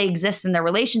how they exist in their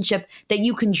relationship that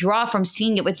you can draw from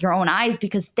seeing it with your own eyes,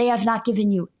 because they have not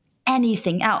given you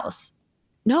anything else.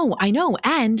 No, I know.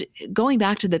 And going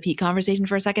back to the Pete conversation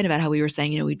for a second about how we were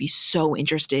saying, we'd be so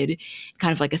interested,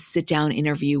 kind of like a sit-down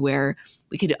interview where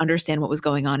we could understand what was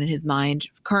going on in his mind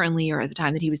currently or at the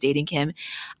time that he was dating Kim.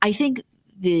 I think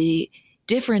the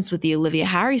difference with the Olivia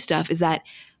Harry stuff is that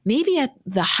maybe at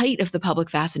the height of the public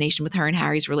fascination with her and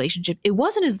Harry's relationship, it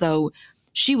wasn't as though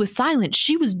she was silent.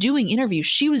 She was doing interviews.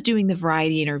 She was doing the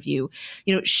Variety interview.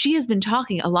 She has been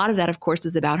talking. A lot of that, of course,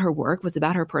 was about her work, was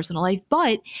about her personal life,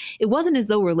 but it wasn't as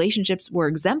though relationships were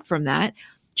exempt from that.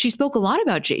 She spoke a lot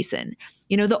about Jason.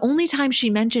 The only time she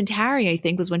mentioned Harry, I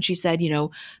think, was when she said,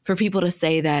 for people to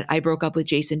say that I broke up with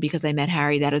Jason because I met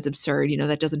Harry, that is absurd.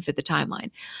 That doesn't fit the timeline.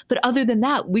 But other than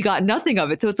that, we got nothing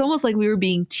of it. So it's almost like we were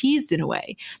being teased in a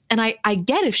way. And I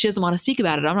get if she doesn't want to speak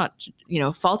about it. I'm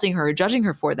not, faulting her or judging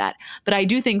her for that. But I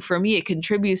do think for me, it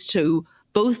contributes to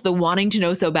both the wanting to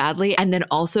know so badly and then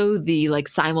also the like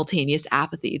simultaneous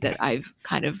apathy that I've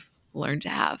kind of learned to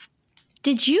have.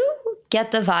 Did you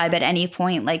get the vibe at any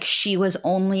point like she was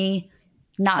only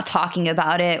not talking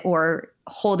about it or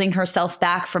holding herself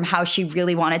back from how she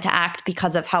really wanted to act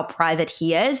because of how private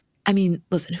he is? I mean,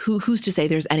 listen, who's to say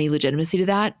there's any legitimacy to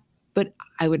that? But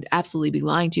I would absolutely be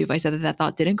lying to you if I said that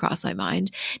thought didn't cross my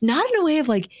mind. Not in a way of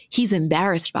like, he's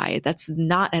embarrassed by it. That's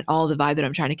not at all the vibe that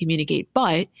I'm trying to communicate.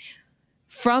 But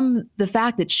from the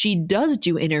fact that she does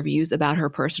do interviews about her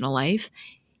personal life,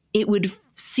 it would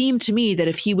seem to me that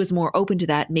if he was more open to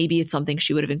that, maybe it's something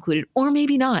she would have included, or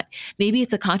maybe not. Maybe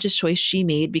it's a conscious choice she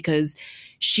made because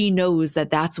she knows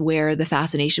that that's where the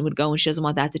fascination would go and she doesn't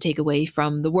want that to take away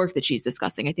from the work that she's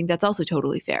discussing. I think that's also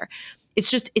totally fair. It's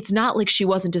just, it's not like she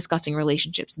wasn't discussing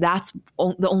relationships. That's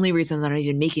the only reason that I'm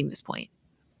even making this point.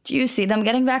 Do you see them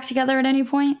getting back together at any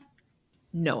point?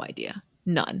 No idea.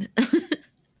 None.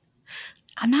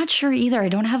 I'm not sure either. I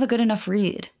don't have a good enough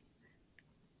read.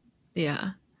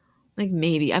 Yeah. Like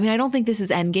maybe. I mean, I don't think this is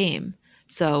endgame.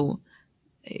 So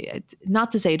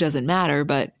not to say it doesn't matter,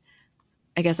 but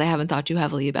I guess I haven't thought too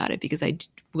heavily about it because I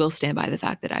will stand by the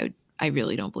fact that I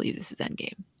really don't believe this is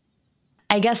endgame.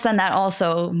 I guess then that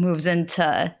also moves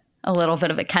into a little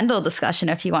bit of a Kendall discussion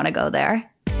if you want to go there.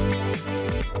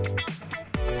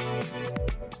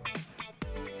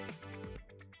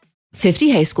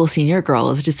 "50 high school senior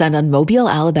girls descend on Mobile,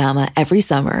 Alabama every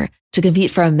summer to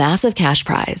compete for a massive cash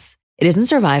prize. It isn't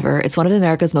Survivor, it's one of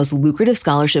America's most lucrative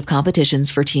scholarship competitions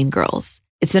for teen girls.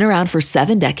 It's been around for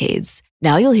 7 decades.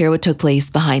 Now you'll hear what took place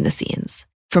behind the scenes.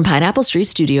 From Pineapple Street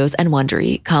Studios and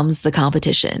Wondery comes The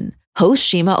Competition. Host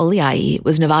Shima Oliai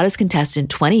was Nevada's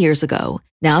contestant 20 years ago.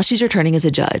 Now she's returning as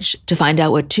a judge to find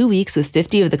out what 2 weeks with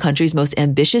 50 of the country's most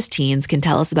ambitious teens can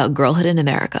tell us about girlhood in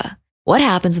America. What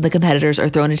happens when the competitors are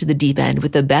thrown into the deep end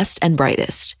with the best and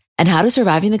brightest? And how does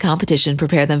surviving the competition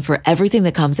prepare them for everything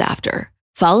that comes after?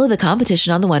 Follow The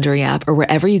Competition on the Wondery app or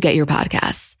wherever you get your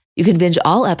podcasts. You can binge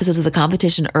all episodes of The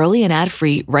Competition early and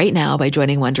ad-free right now by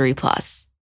joining Wondery Plus.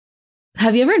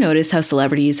 Have you ever noticed how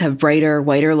celebrities have brighter,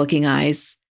 whiter-looking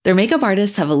eyes? Their makeup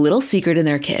artists have a little secret in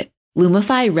their kit: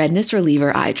 Lumify Redness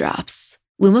Reliever Eye Drops.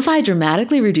 Lumify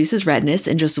dramatically reduces redness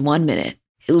in just 1 minute.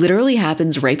 It literally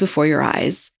happens right before your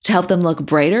eyes to help them look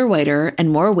brighter, whiter,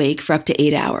 and more awake for up to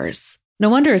 8 hours. No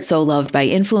wonder it's so loved by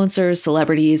influencers,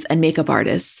 celebrities, and makeup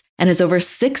artists, and has over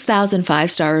 6,000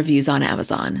 5-star reviews on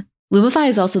Amazon. Lumify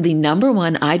is also the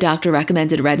 #1 eye doctor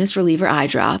recommended redness reliever eye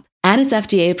drop, and it's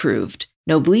FDA approved.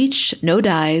 No bleach, no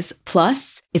dyes,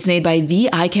 plus it's made by the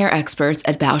eye care experts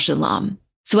at Bausch & Lomb.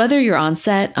 So whether you're on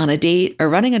set, on a date, or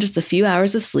running on just a few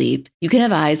hours of sleep, you can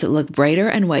have eyes that look brighter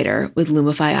and whiter with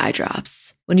Lumify eye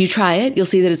drops. When you try it, you'll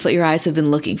see that it's what your eyes have been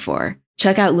looking for.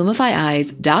 Check out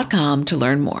lumifyeyes.com to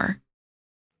learn more.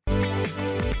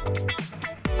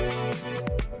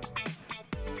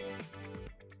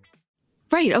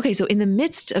 Right. Okay. So in the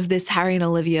midst of this Harry and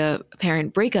Olivia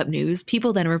apparent breakup news,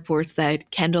 People then reports that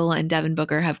Kendall and Devin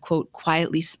Booker have, quote,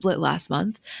 quietly split last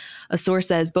month. A source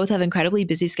says both have incredibly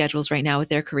busy schedules right now with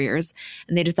their careers,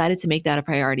 and they decided to make that a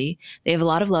priority. They have a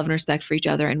lot of love and respect for each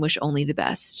other and wish only the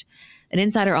best. An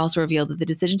insider also revealed that the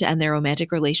decision to end their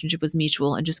romantic relationship was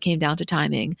mutual and just came down to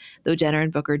timing, though Jenner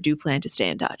and Booker do plan to stay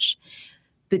in touch.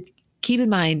 But keep in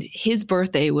mind, his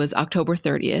birthday was October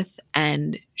 30th,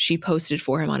 and she posted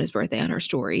for him on his birthday on her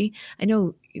story. I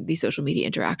know these social media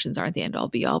interactions aren't the end-all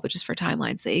be-all, but just for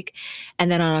timeline's sake.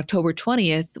 And then on October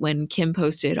 20th, when Kim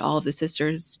posted all of the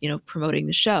sisters, promoting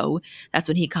the show, that's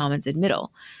when he commented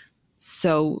middle.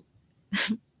 So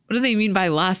what do they mean by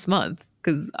last month?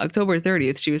 Because October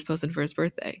 30th, she was posting for his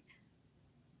birthday.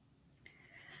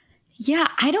 Yeah,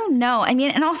 I don't know. I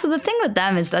mean, and also the thing with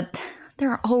them is that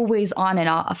they're always on and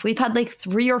off. We've had like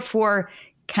 3 or 4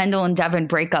 Kendall and Devin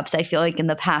breakups, I feel like, in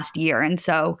the past year. And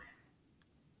so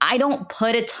I don't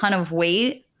put a ton of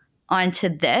weight onto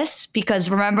this because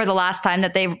remember the last time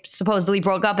that they supposedly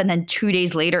broke up and then 2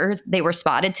 days later they were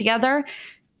spotted together?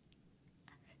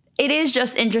 It is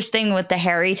just interesting with the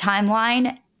Harry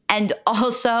timeline. And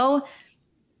also,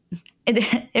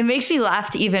 it makes me laugh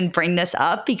to even bring this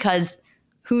up because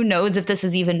who knows if this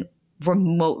is even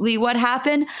remotely what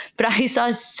happened, but I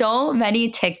saw so many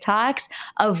TikToks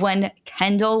of when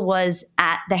Kendall was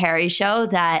at the Harry show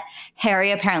that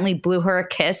Harry apparently blew her a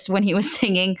kiss when he was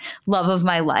singing Love of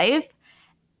My Life.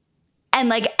 And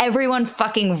like everyone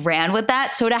fucking ran with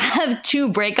that. So to have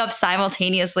 2 breakups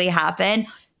simultaneously happen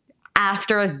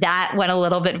after that went a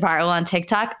little bit viral on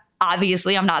TikTok,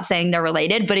 obviously I'm not saying they're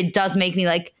related, but it does make me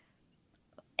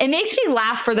it makes me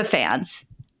laugh for the fans.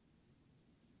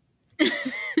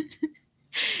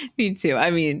 Me too. I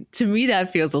mean, to me,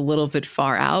 that feels a little bit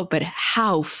far out, but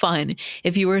how fun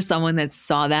if you were someone that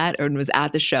saw that or was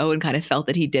at the show and kind of felt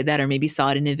that he did that or maybe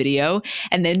saw it in a video.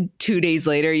 And then 2 days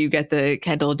later, you get the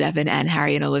Kendall, Devin, and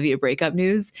Harry and Olivia breakup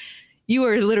news. You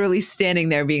are literally standing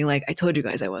there being like, I told you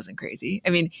guys I wasn't crazy. I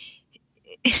mean,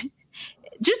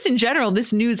 just in general,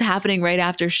 this news happening right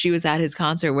after she was at his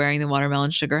concert wearing the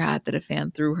watermelon sugar hat that a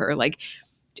fan threw her. Like,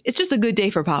 it's just a good day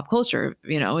for pop culture.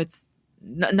 It's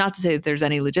not to say that there's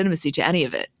any legitimacy to any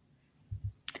of it.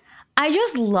 I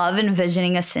just love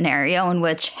envisioning a scenario in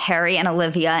which Harry and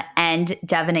Olivia and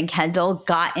Devin and Kendall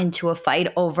got into a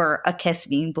fight over a kiss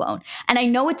being blown. And I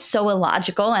know it's so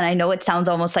illogical, and I know it sounds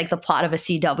almost like the plot of a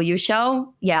CW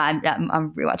show. Yeah,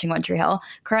 I'm rewatching One Tree Hill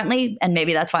currently, and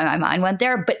maybe that's why my mind went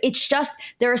there. But it's just,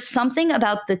 there is something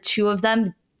about the two of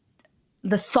them,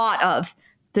 the thought of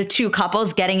the 2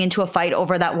 couples getting into a fight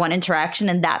over that one interaction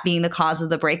and that being the cause of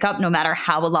the breakup, no matter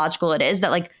how illogical it is, that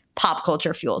like pop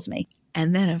culture fuels me.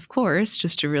 And then, of course,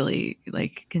 just to really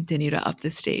like continue to up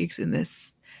the stakes in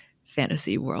this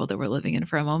fantasy world that we're living in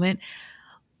for a moment,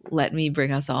 let me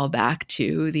bring us all back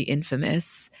to the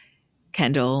infamous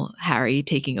Kendall Harry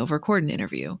taking over Corden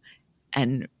interview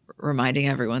and reminding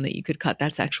everyone that you could cut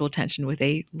that sexual tension with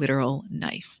a literal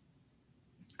knife.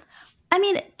 I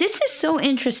mean, this is so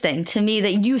interesting to me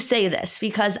that you say this,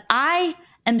 because I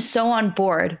am so on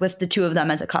board with the two of them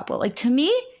as a couple. Like, to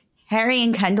me, Harry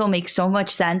and Kendall make so much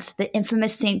sense. The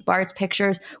infamous St. Bart's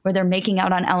pictures where they're making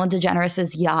out on Ellen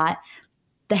DeGeneres' yacht,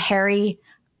 the Harry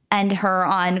and her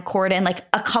on Corden, like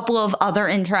a couple of other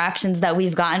interactions that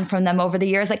we've gotten from them over the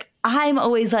years. Like, I'm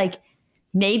always like,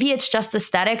 maybe it's just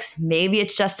aesthetics. Maybe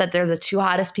it's just that they're the two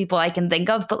hottest people I can think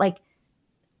of. But like,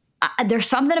 there's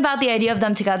something about the idea of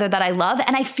them together that I love.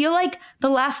 And I feel like the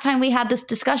last time we had this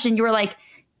discussion, you were like,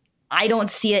 I don't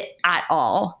see it at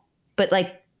all. But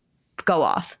like, go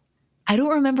off. I don't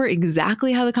remember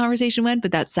exactly how the conversation went,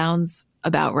 but that sounds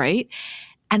about right.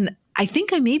 And I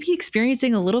think I may be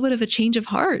experiencing a little bit of a change of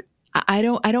heart. I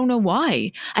don't know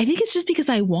why. I think it's just because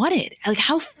I want it. Like,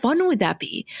 how fun would that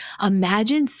be?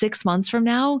 Imagine 6 months from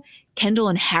now, Kendall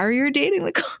and Harry are dating.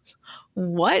 Like,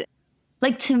 what?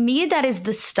 Like, to me, that is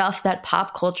the stuff that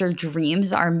pop culture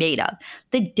dreams are made of.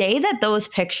 The day that those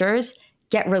pictures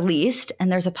get released and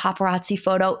there's a paparazzi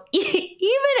photo,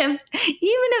 even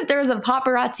if there's a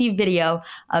paparazzi video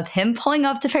of him pulling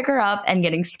up to pick her up and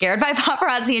getting scared by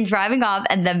paparazzi and driving off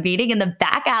and then meeting in the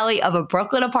back alley of a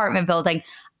Brooklyn apartment building,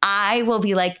 I will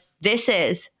be like, this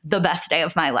is the best day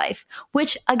of my life.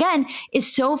 Which, again,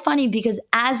 is so funny because,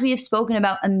 as we have spoken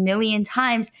about a million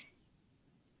times,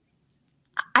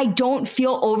 I don't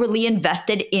feel overly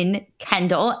invested in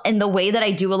Kendall in the way that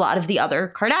I do a lot of the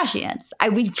other Kardashians.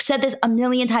 We've said this a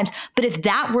million times, but if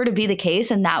that were to be the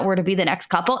case and that were to be the next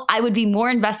couple, I would be more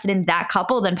invested in that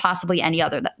couple than possibly any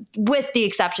other, with the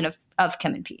exception of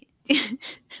Kim and Pete.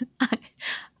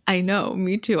 I know,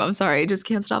 me too. I'm sorry. I just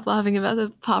can't stop laughing about the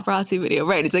paparazzi video.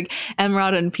 Right. It's like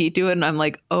EmRata and Pete do it. And I'm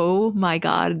like, oh my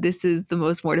God, this is the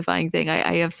most mortifying thing.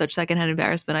 I have such secondhand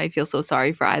embarrassment. I feel so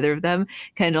sorry for either of them.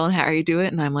 Kendall and Harry do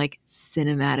it. And I'm like,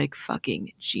 cinematic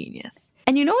fucking genius.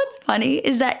 And you know what's funny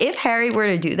is that if Harry were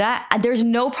to do that, there's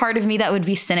no part of me that would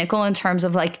be cynical in terms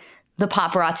of like the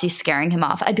paparazzi scaring him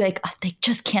off. I'd be like, oh, they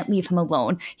just can't leave him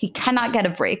alone. He cannot get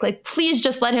a break. Like, please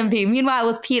just let him be. Meanwhile,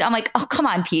 with Pete, I'm like, oh, come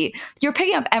on, Pete. You're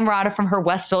picking up EmRata from her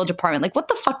West Village apartment. Like, what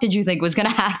the fuck did you think was going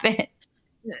to happen?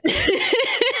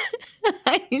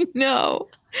 I know.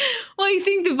 Well, I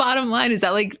think the bottom line is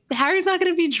that, like, Harry's not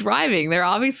going to be driving. They're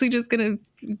obviously just going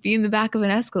to be in the back of an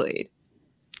Escalade.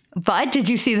 But did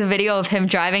you see the video of him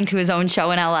driving to his own show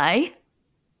in LA?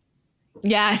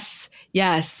 Yes.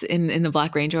 In the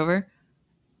black Range Rover.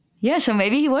 Yeah, so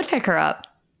maybe he would pick her up.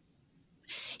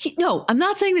 No, I'm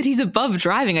not saying that he's above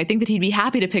driving. I think that he'd be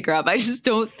happy to pick her up. I just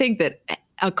don't think that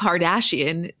a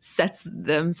Kardashian sets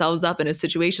themselves up in a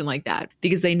situation like that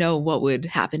because they know what would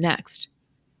happen next.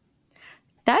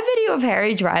 That video of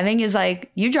Harry driving is like,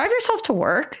 you drive yourself to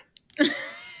work?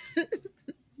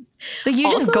 Like, you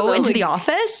also just go into the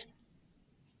office?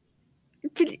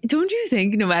 But don't you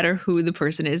think no matter who the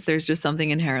person is, there's just something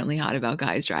inherently hot about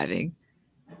guys driving?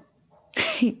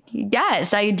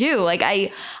 Yes, I do. Like,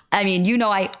 I mean, you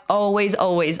know, I always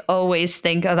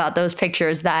think about those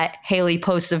pictures that Haley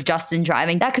posts of Justin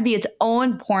driving. That could be its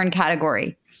own porn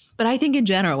category. But I think in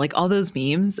general, like all those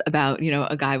memes about, you know,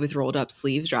 a guy with rolled up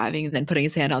sleeves driving and then putting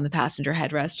his hand on the passenger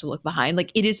headrest to look behind,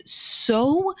 like it is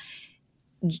so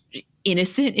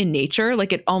innocent in nature.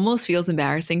 Like it almost feels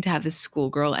embarrassing to have this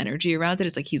schoolgirl energy around it.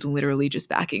 It's like he's literally just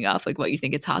backing up. Like, what, you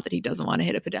think it's hot that he doesn't want to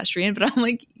hit a pedestrian? But I'm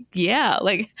like, yeah,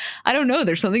 like, I don't know.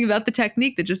 There's something about the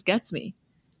technique that just gets me.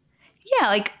 Yeah,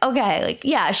 like, okay, like,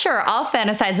 yeah, sure. I'll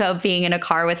fantasize about being in a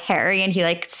car with Harry and he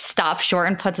like stops short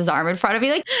and puts his arm in front of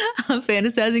me. Like, I'm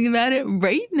fantasizing about it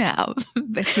right now.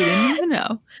 Bet you didn't even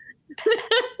know.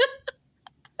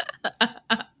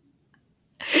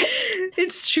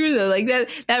 It's true though, like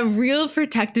that real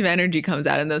protective energy comes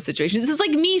out in those situations. It's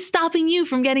like me stopping you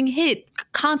from getting hit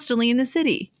constantly in the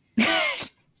city.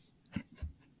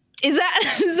 Is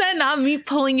that not me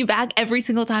pulling you back every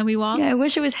single time we walk? Yeah, I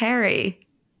wish it was Harry.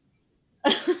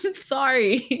 I'm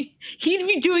sorry. He'd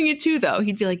be doing it too though.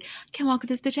 He'd be like, I can't walk with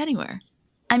this bitch anywhere.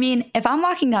 I mean, if I'm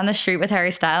walking down the street with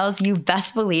Harry Styles, you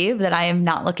best believe that I am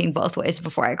not looking both ways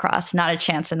before I cross. Not a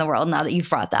chance in the world now that you've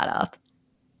brought that up.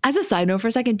 As a side note for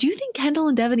a second, do you think Kendall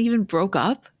and Devin even broke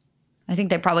up? I think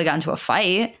they probably got into a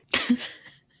fight.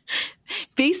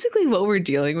 Basically, what we're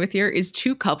dealing with here is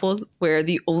two couples where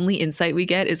the only insight we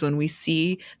get is when we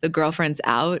see the girlfriends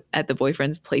out at the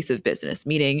boyfriend's place of business.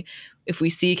 Meaning, if we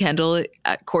see Kendall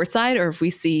at courtside or if we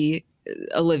see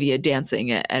Olivia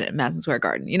dancing at Madison Square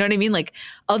Garden. You know what I mean? Like,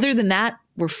 other than that,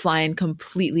 we're flying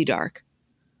completely dark.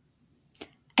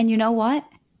 And you know what?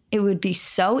 It would be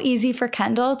so easy for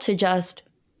Kendall to just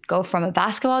go from a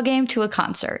basketball game to a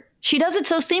concert. She does it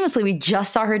so seamlessly. We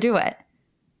just saw her do it.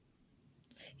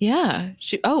 Yeah.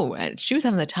 She was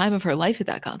having the time of her life at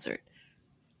that concert.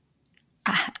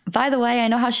 By the way, I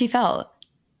know how she felt.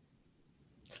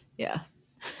 Yeah.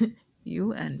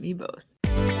 You and me both.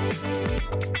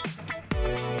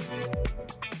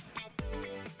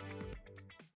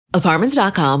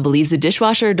 Apartments.com believes a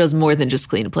dishwasher does more than just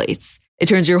clean plates. It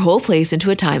turns your whole place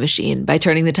into a time machine by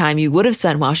turning the time you would have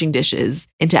spent washing dishes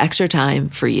into extra time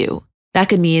for you. That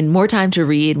could mean more time to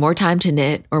read, more time to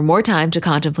knit, or more time to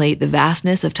contemplate the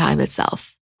vastness of time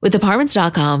itself. With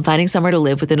Apartments.com, finding somewhere to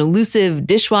live with an elusive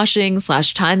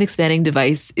dishwashing/time expanding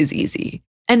device is easy.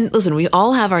 And listen, we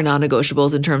all have our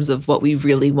non-negotiables in terms of what we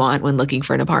really want when looking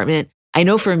for an apartment. I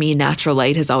know for me, natural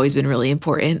light has always been really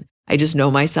important. I just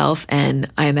know myself, and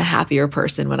I am a happier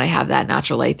person when I have that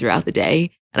natural light throughout the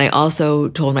day. And I also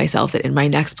told myself that in my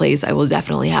next place, I will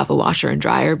definitely have a washer and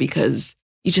dryer because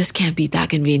you just can't beat that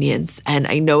convenience. And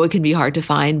I know it can be hard to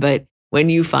find, but when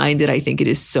you find it, I think it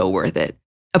is so worth it.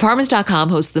 Apartments.com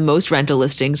hosts the most rental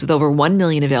listings with over 1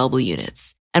 million available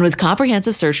units. And with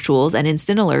comprehensive search tools and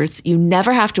instant alerts, you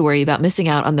never have to worry about missing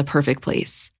out on the perfect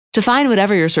place. To find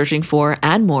whatever you're searching for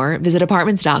and more, visit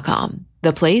Apartments.com,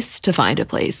 the place to find a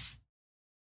place.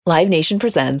 Live Nation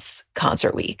presents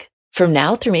Concert Week. From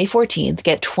now through May 14th,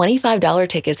 get $25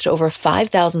 tickets to over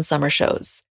 5,000 summer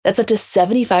shows. That's up to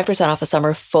 75% off a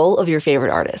summer full of your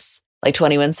favorite artists, like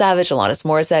 21 Savage, Alanis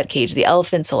Morissette, Cage the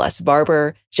Elephant, Celeste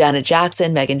Barber, Janet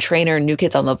Jackson, Meghan Trainor, New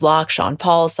Kids on the Block, Sean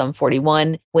Paul, Sum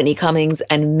 41, Whitney Cummings,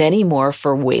 and many more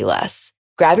for way less.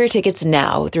 Grab your tickets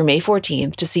now through May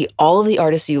 14th to see all of the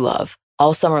artists you love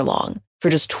all summer long for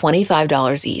just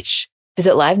 $25 each.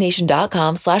 Visit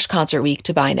livenation.com/Concert Week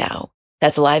to buy now.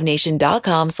 That's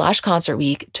livenation.com/Concert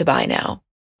Week to buy now.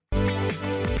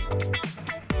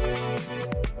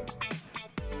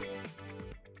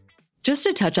 Just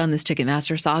to touch on this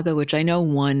Ticketmaster saga, which I know,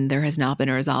 one, there has not been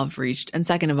a resolve reached. And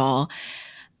second of all,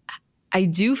 I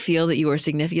do feel that you are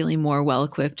significantly more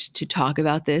well-equipped to talk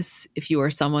about this if you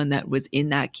are someone that was in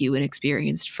that queue and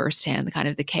experienced firsthand the kind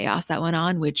of the chaos that went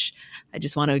on, which I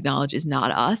just want to acknowledge is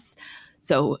not us.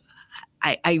 So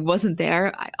I wasn't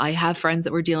there. I have friends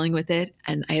that were dealing with it,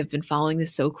 and I have been following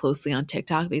this so closely on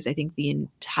TikTok because I think the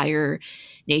entire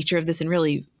nature of this, and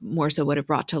really more so what it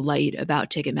brought to light about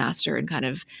Ticketmaster and kind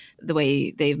of the way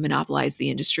they've monopolized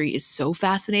the industry, is so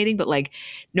fascinating. But like,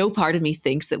 no part of me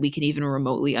thinks that we can even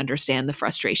remotely understand the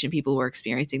frustration people were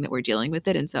experiencing that were dealing with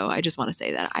it. And so I just want to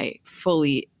say that I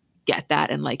fully get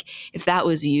that. And like, if that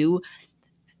was you,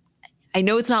 I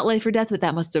know it's not life or death, but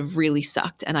that must have really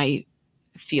sucked. And I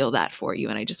feel that for you,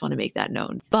 and I just want to make that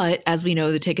known. But as we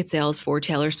know, the ticket sales for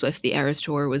Taylor Swift, the Eras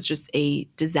Tour, was just a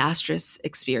disastrous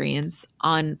experience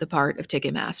on the part of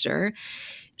Ticketmaster.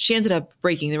 She ended up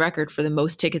breaking the record for the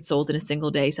most tickets sold in a single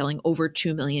day, selling over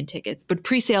 2 million tickets. But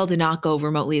pre-sale did not go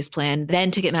remotely as planned.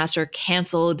 Then Ticketmaster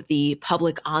canceled the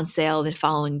public on sale the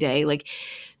following day. Like,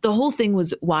 the whole thing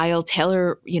was wild.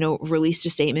 Taylor, released a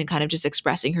statement kind of just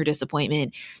expressing her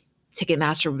disappointment.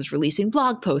 Ticketmaster was releasing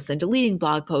blog posts and deleting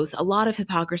blog posts, a lot of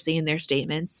hypocrisy in their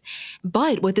statements.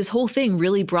 But what this whole thing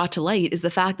really brought to light is the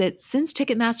fact that since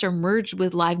Ticketmaster merged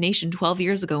with Live Nation 12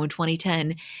 years ago in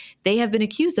 2010, they have been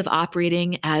accused of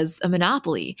operating as a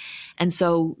monopoly. And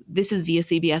so this is via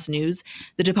CBS News.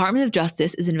 The Department of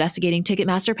Justice is investigating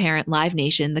Ticketmaster parent Live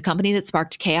Nation, the company that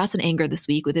sparked chaos and anger this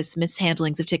week with its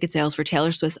mishandlings of ticket sales for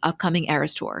Taylor Swift's upcoming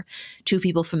Eras Tour. Two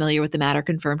people familiar with the matter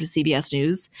confirmed to CBS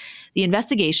News. The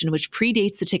investigation, which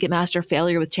predates the Ticketmaster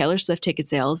failure with Taylor Swift ticket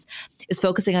sales, is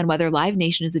focusing on whether Live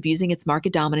Nation is abusing its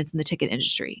market dominance in the ticket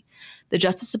industry. The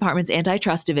Justice Department's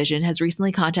Antitrust Division has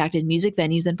recently contacted music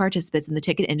venues and participants in the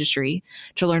ticket industry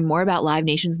to learn more about Live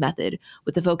Nation's method,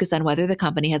 with the focus on whether the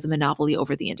company has a monopoly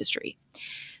over the industry.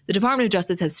 The Department of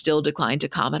Justice has still declined to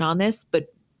comment on this,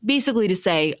 but basically to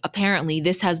say, apparently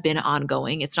this has been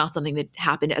ongoing. It's not something that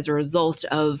happened as a result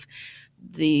of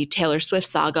the Taylor Swift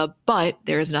saga, but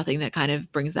there is nothing that kind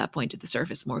of brings that point to the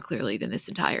surface more clearly than this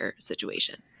entire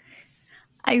situation.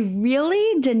 I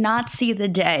really did not see the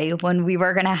day when we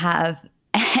were going to have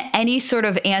any sort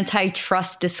of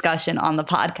antitrust discussion on the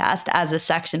podcast as a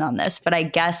section on this, but I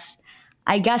guess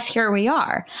here we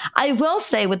are. I will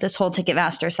say with this whole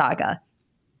Ticketmaster saga,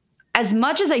 as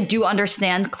much as I do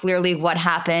understand clearly what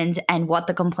happened and what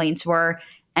the complaints were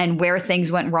and where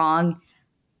things went wrong,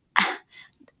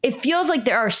 it feels like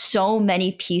there are so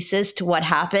many pieces to what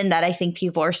happened that I think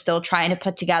people are still trying to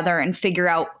put together and figure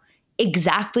out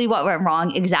exactly what went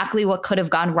wrong, exactly what could have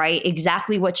gone right,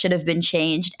 exactly what should have been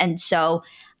changed. And so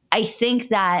I think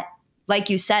that, like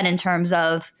you said, in terms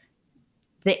of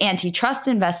the antitrust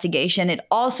investigation, it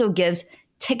also gives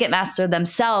Ticketmaster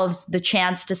themselves the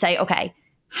chance to say, okay,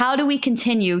 how do we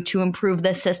continue to improve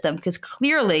this system? Because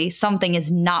clearly something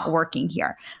is not working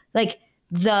here. Like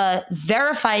the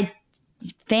verified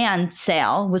fan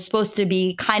sale was supposed to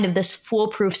be kind of this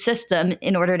foolproof system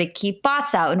in order to keep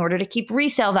bots out, in order to keep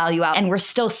resale value out. And we're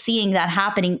still seeing that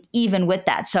happening even with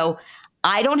that. So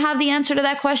I don't have the answer to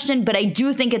that question, but I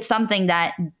do think it's something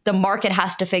that the market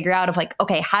has to figure out of like,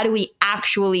 okay, how do we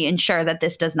actually ensure that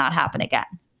this does not happen again?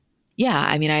 Yeah,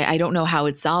 I mean, I don't know how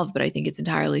it's solved, but I think it's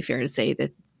entirely fair to say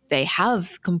that they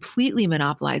have completely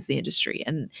monopolized the industry.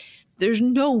 And there's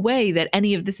no way that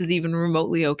any of this is even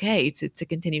remotely okay to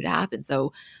continue to happen.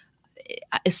 So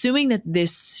assuming that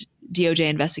this DOJ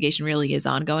investigation really is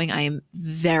ongoing, I am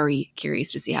very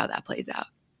curious to see how that plays out.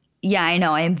 Yeah, I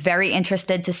know. I am very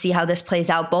interested to see how this plays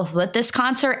out, both with this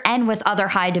concert and with other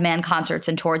high demand concerts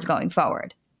and tours going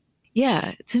forward.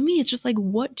 Yeah, to me, it's just like,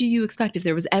 what do you expect if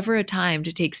there was ever a time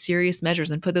to take serious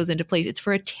measures and put those into place? It's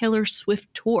for a Taylor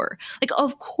Swift tour. Like,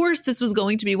 of course, this was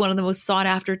going to be one of the most sought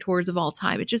after tours of all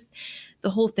time. It just, the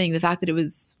whole thing, the fact that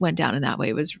it went down in that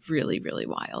way was really, really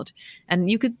wild. And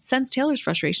you could sense Taylor's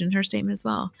frustration in her statement as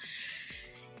well.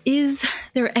 Is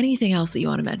there anything else that you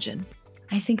want to mention?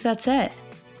 I think that's it.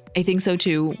 I think so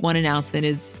too. One announcement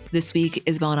is this week,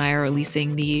 Isabel and I are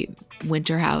releasing the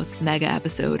Winter House mega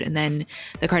episode, and then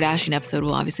the Kardashian episode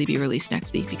will obviously be released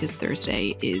next week because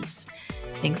Thursday is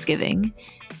Thanksgiving.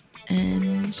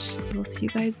 And we'll see you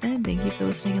guys then. Thank you for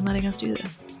listening and letting us do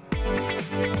this.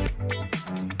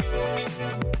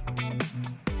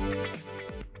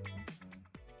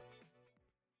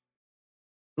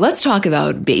 Let's talk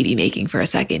about baby making for a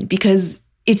second, because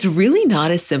it's really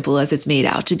not as simple as it's made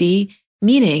out to be.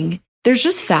 Meaning, there's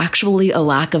just factually a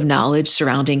lack of knowledge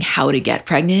surrounding how to get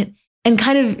pregnant. And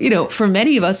kind of, for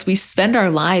many of us, we spend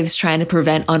our lives trying to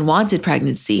prevent unwanted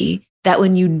pregnancy, that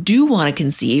when you do want to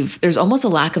conceive, there's almost a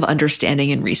lack of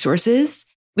understanding and resources,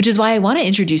 which is why I want to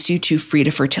introduce you to Frida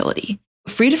Fertility.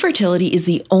 Frida Fertility is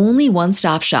the only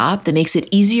one-stop shop that makes it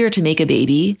easier to make a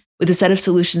baby, with a set of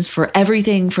solutions for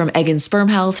everything from egg and sperm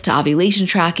health to ovulation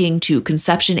tracking to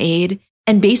conception aid.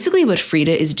 And basically what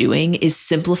Frida is doing is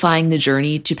simplifying the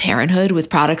journey to parenthood with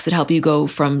products that help you go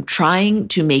from trying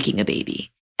to making a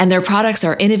baby. And their products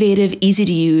are innovative, easy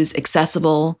to use,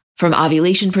 accessible, from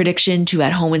ovulation prediction to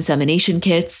at-home insemination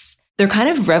kits. They're kind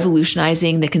of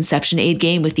revolutionizing the conception aid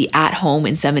game with the at-home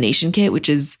insemination kit, which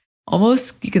is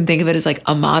almost, you can think of it as like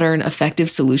a modern, effective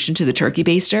solution to the turkey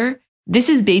baster. This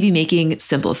is baby making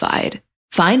simplified.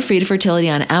 Find Frida Fertility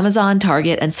on Amazon,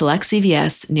 Target, and select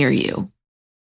CVS near you.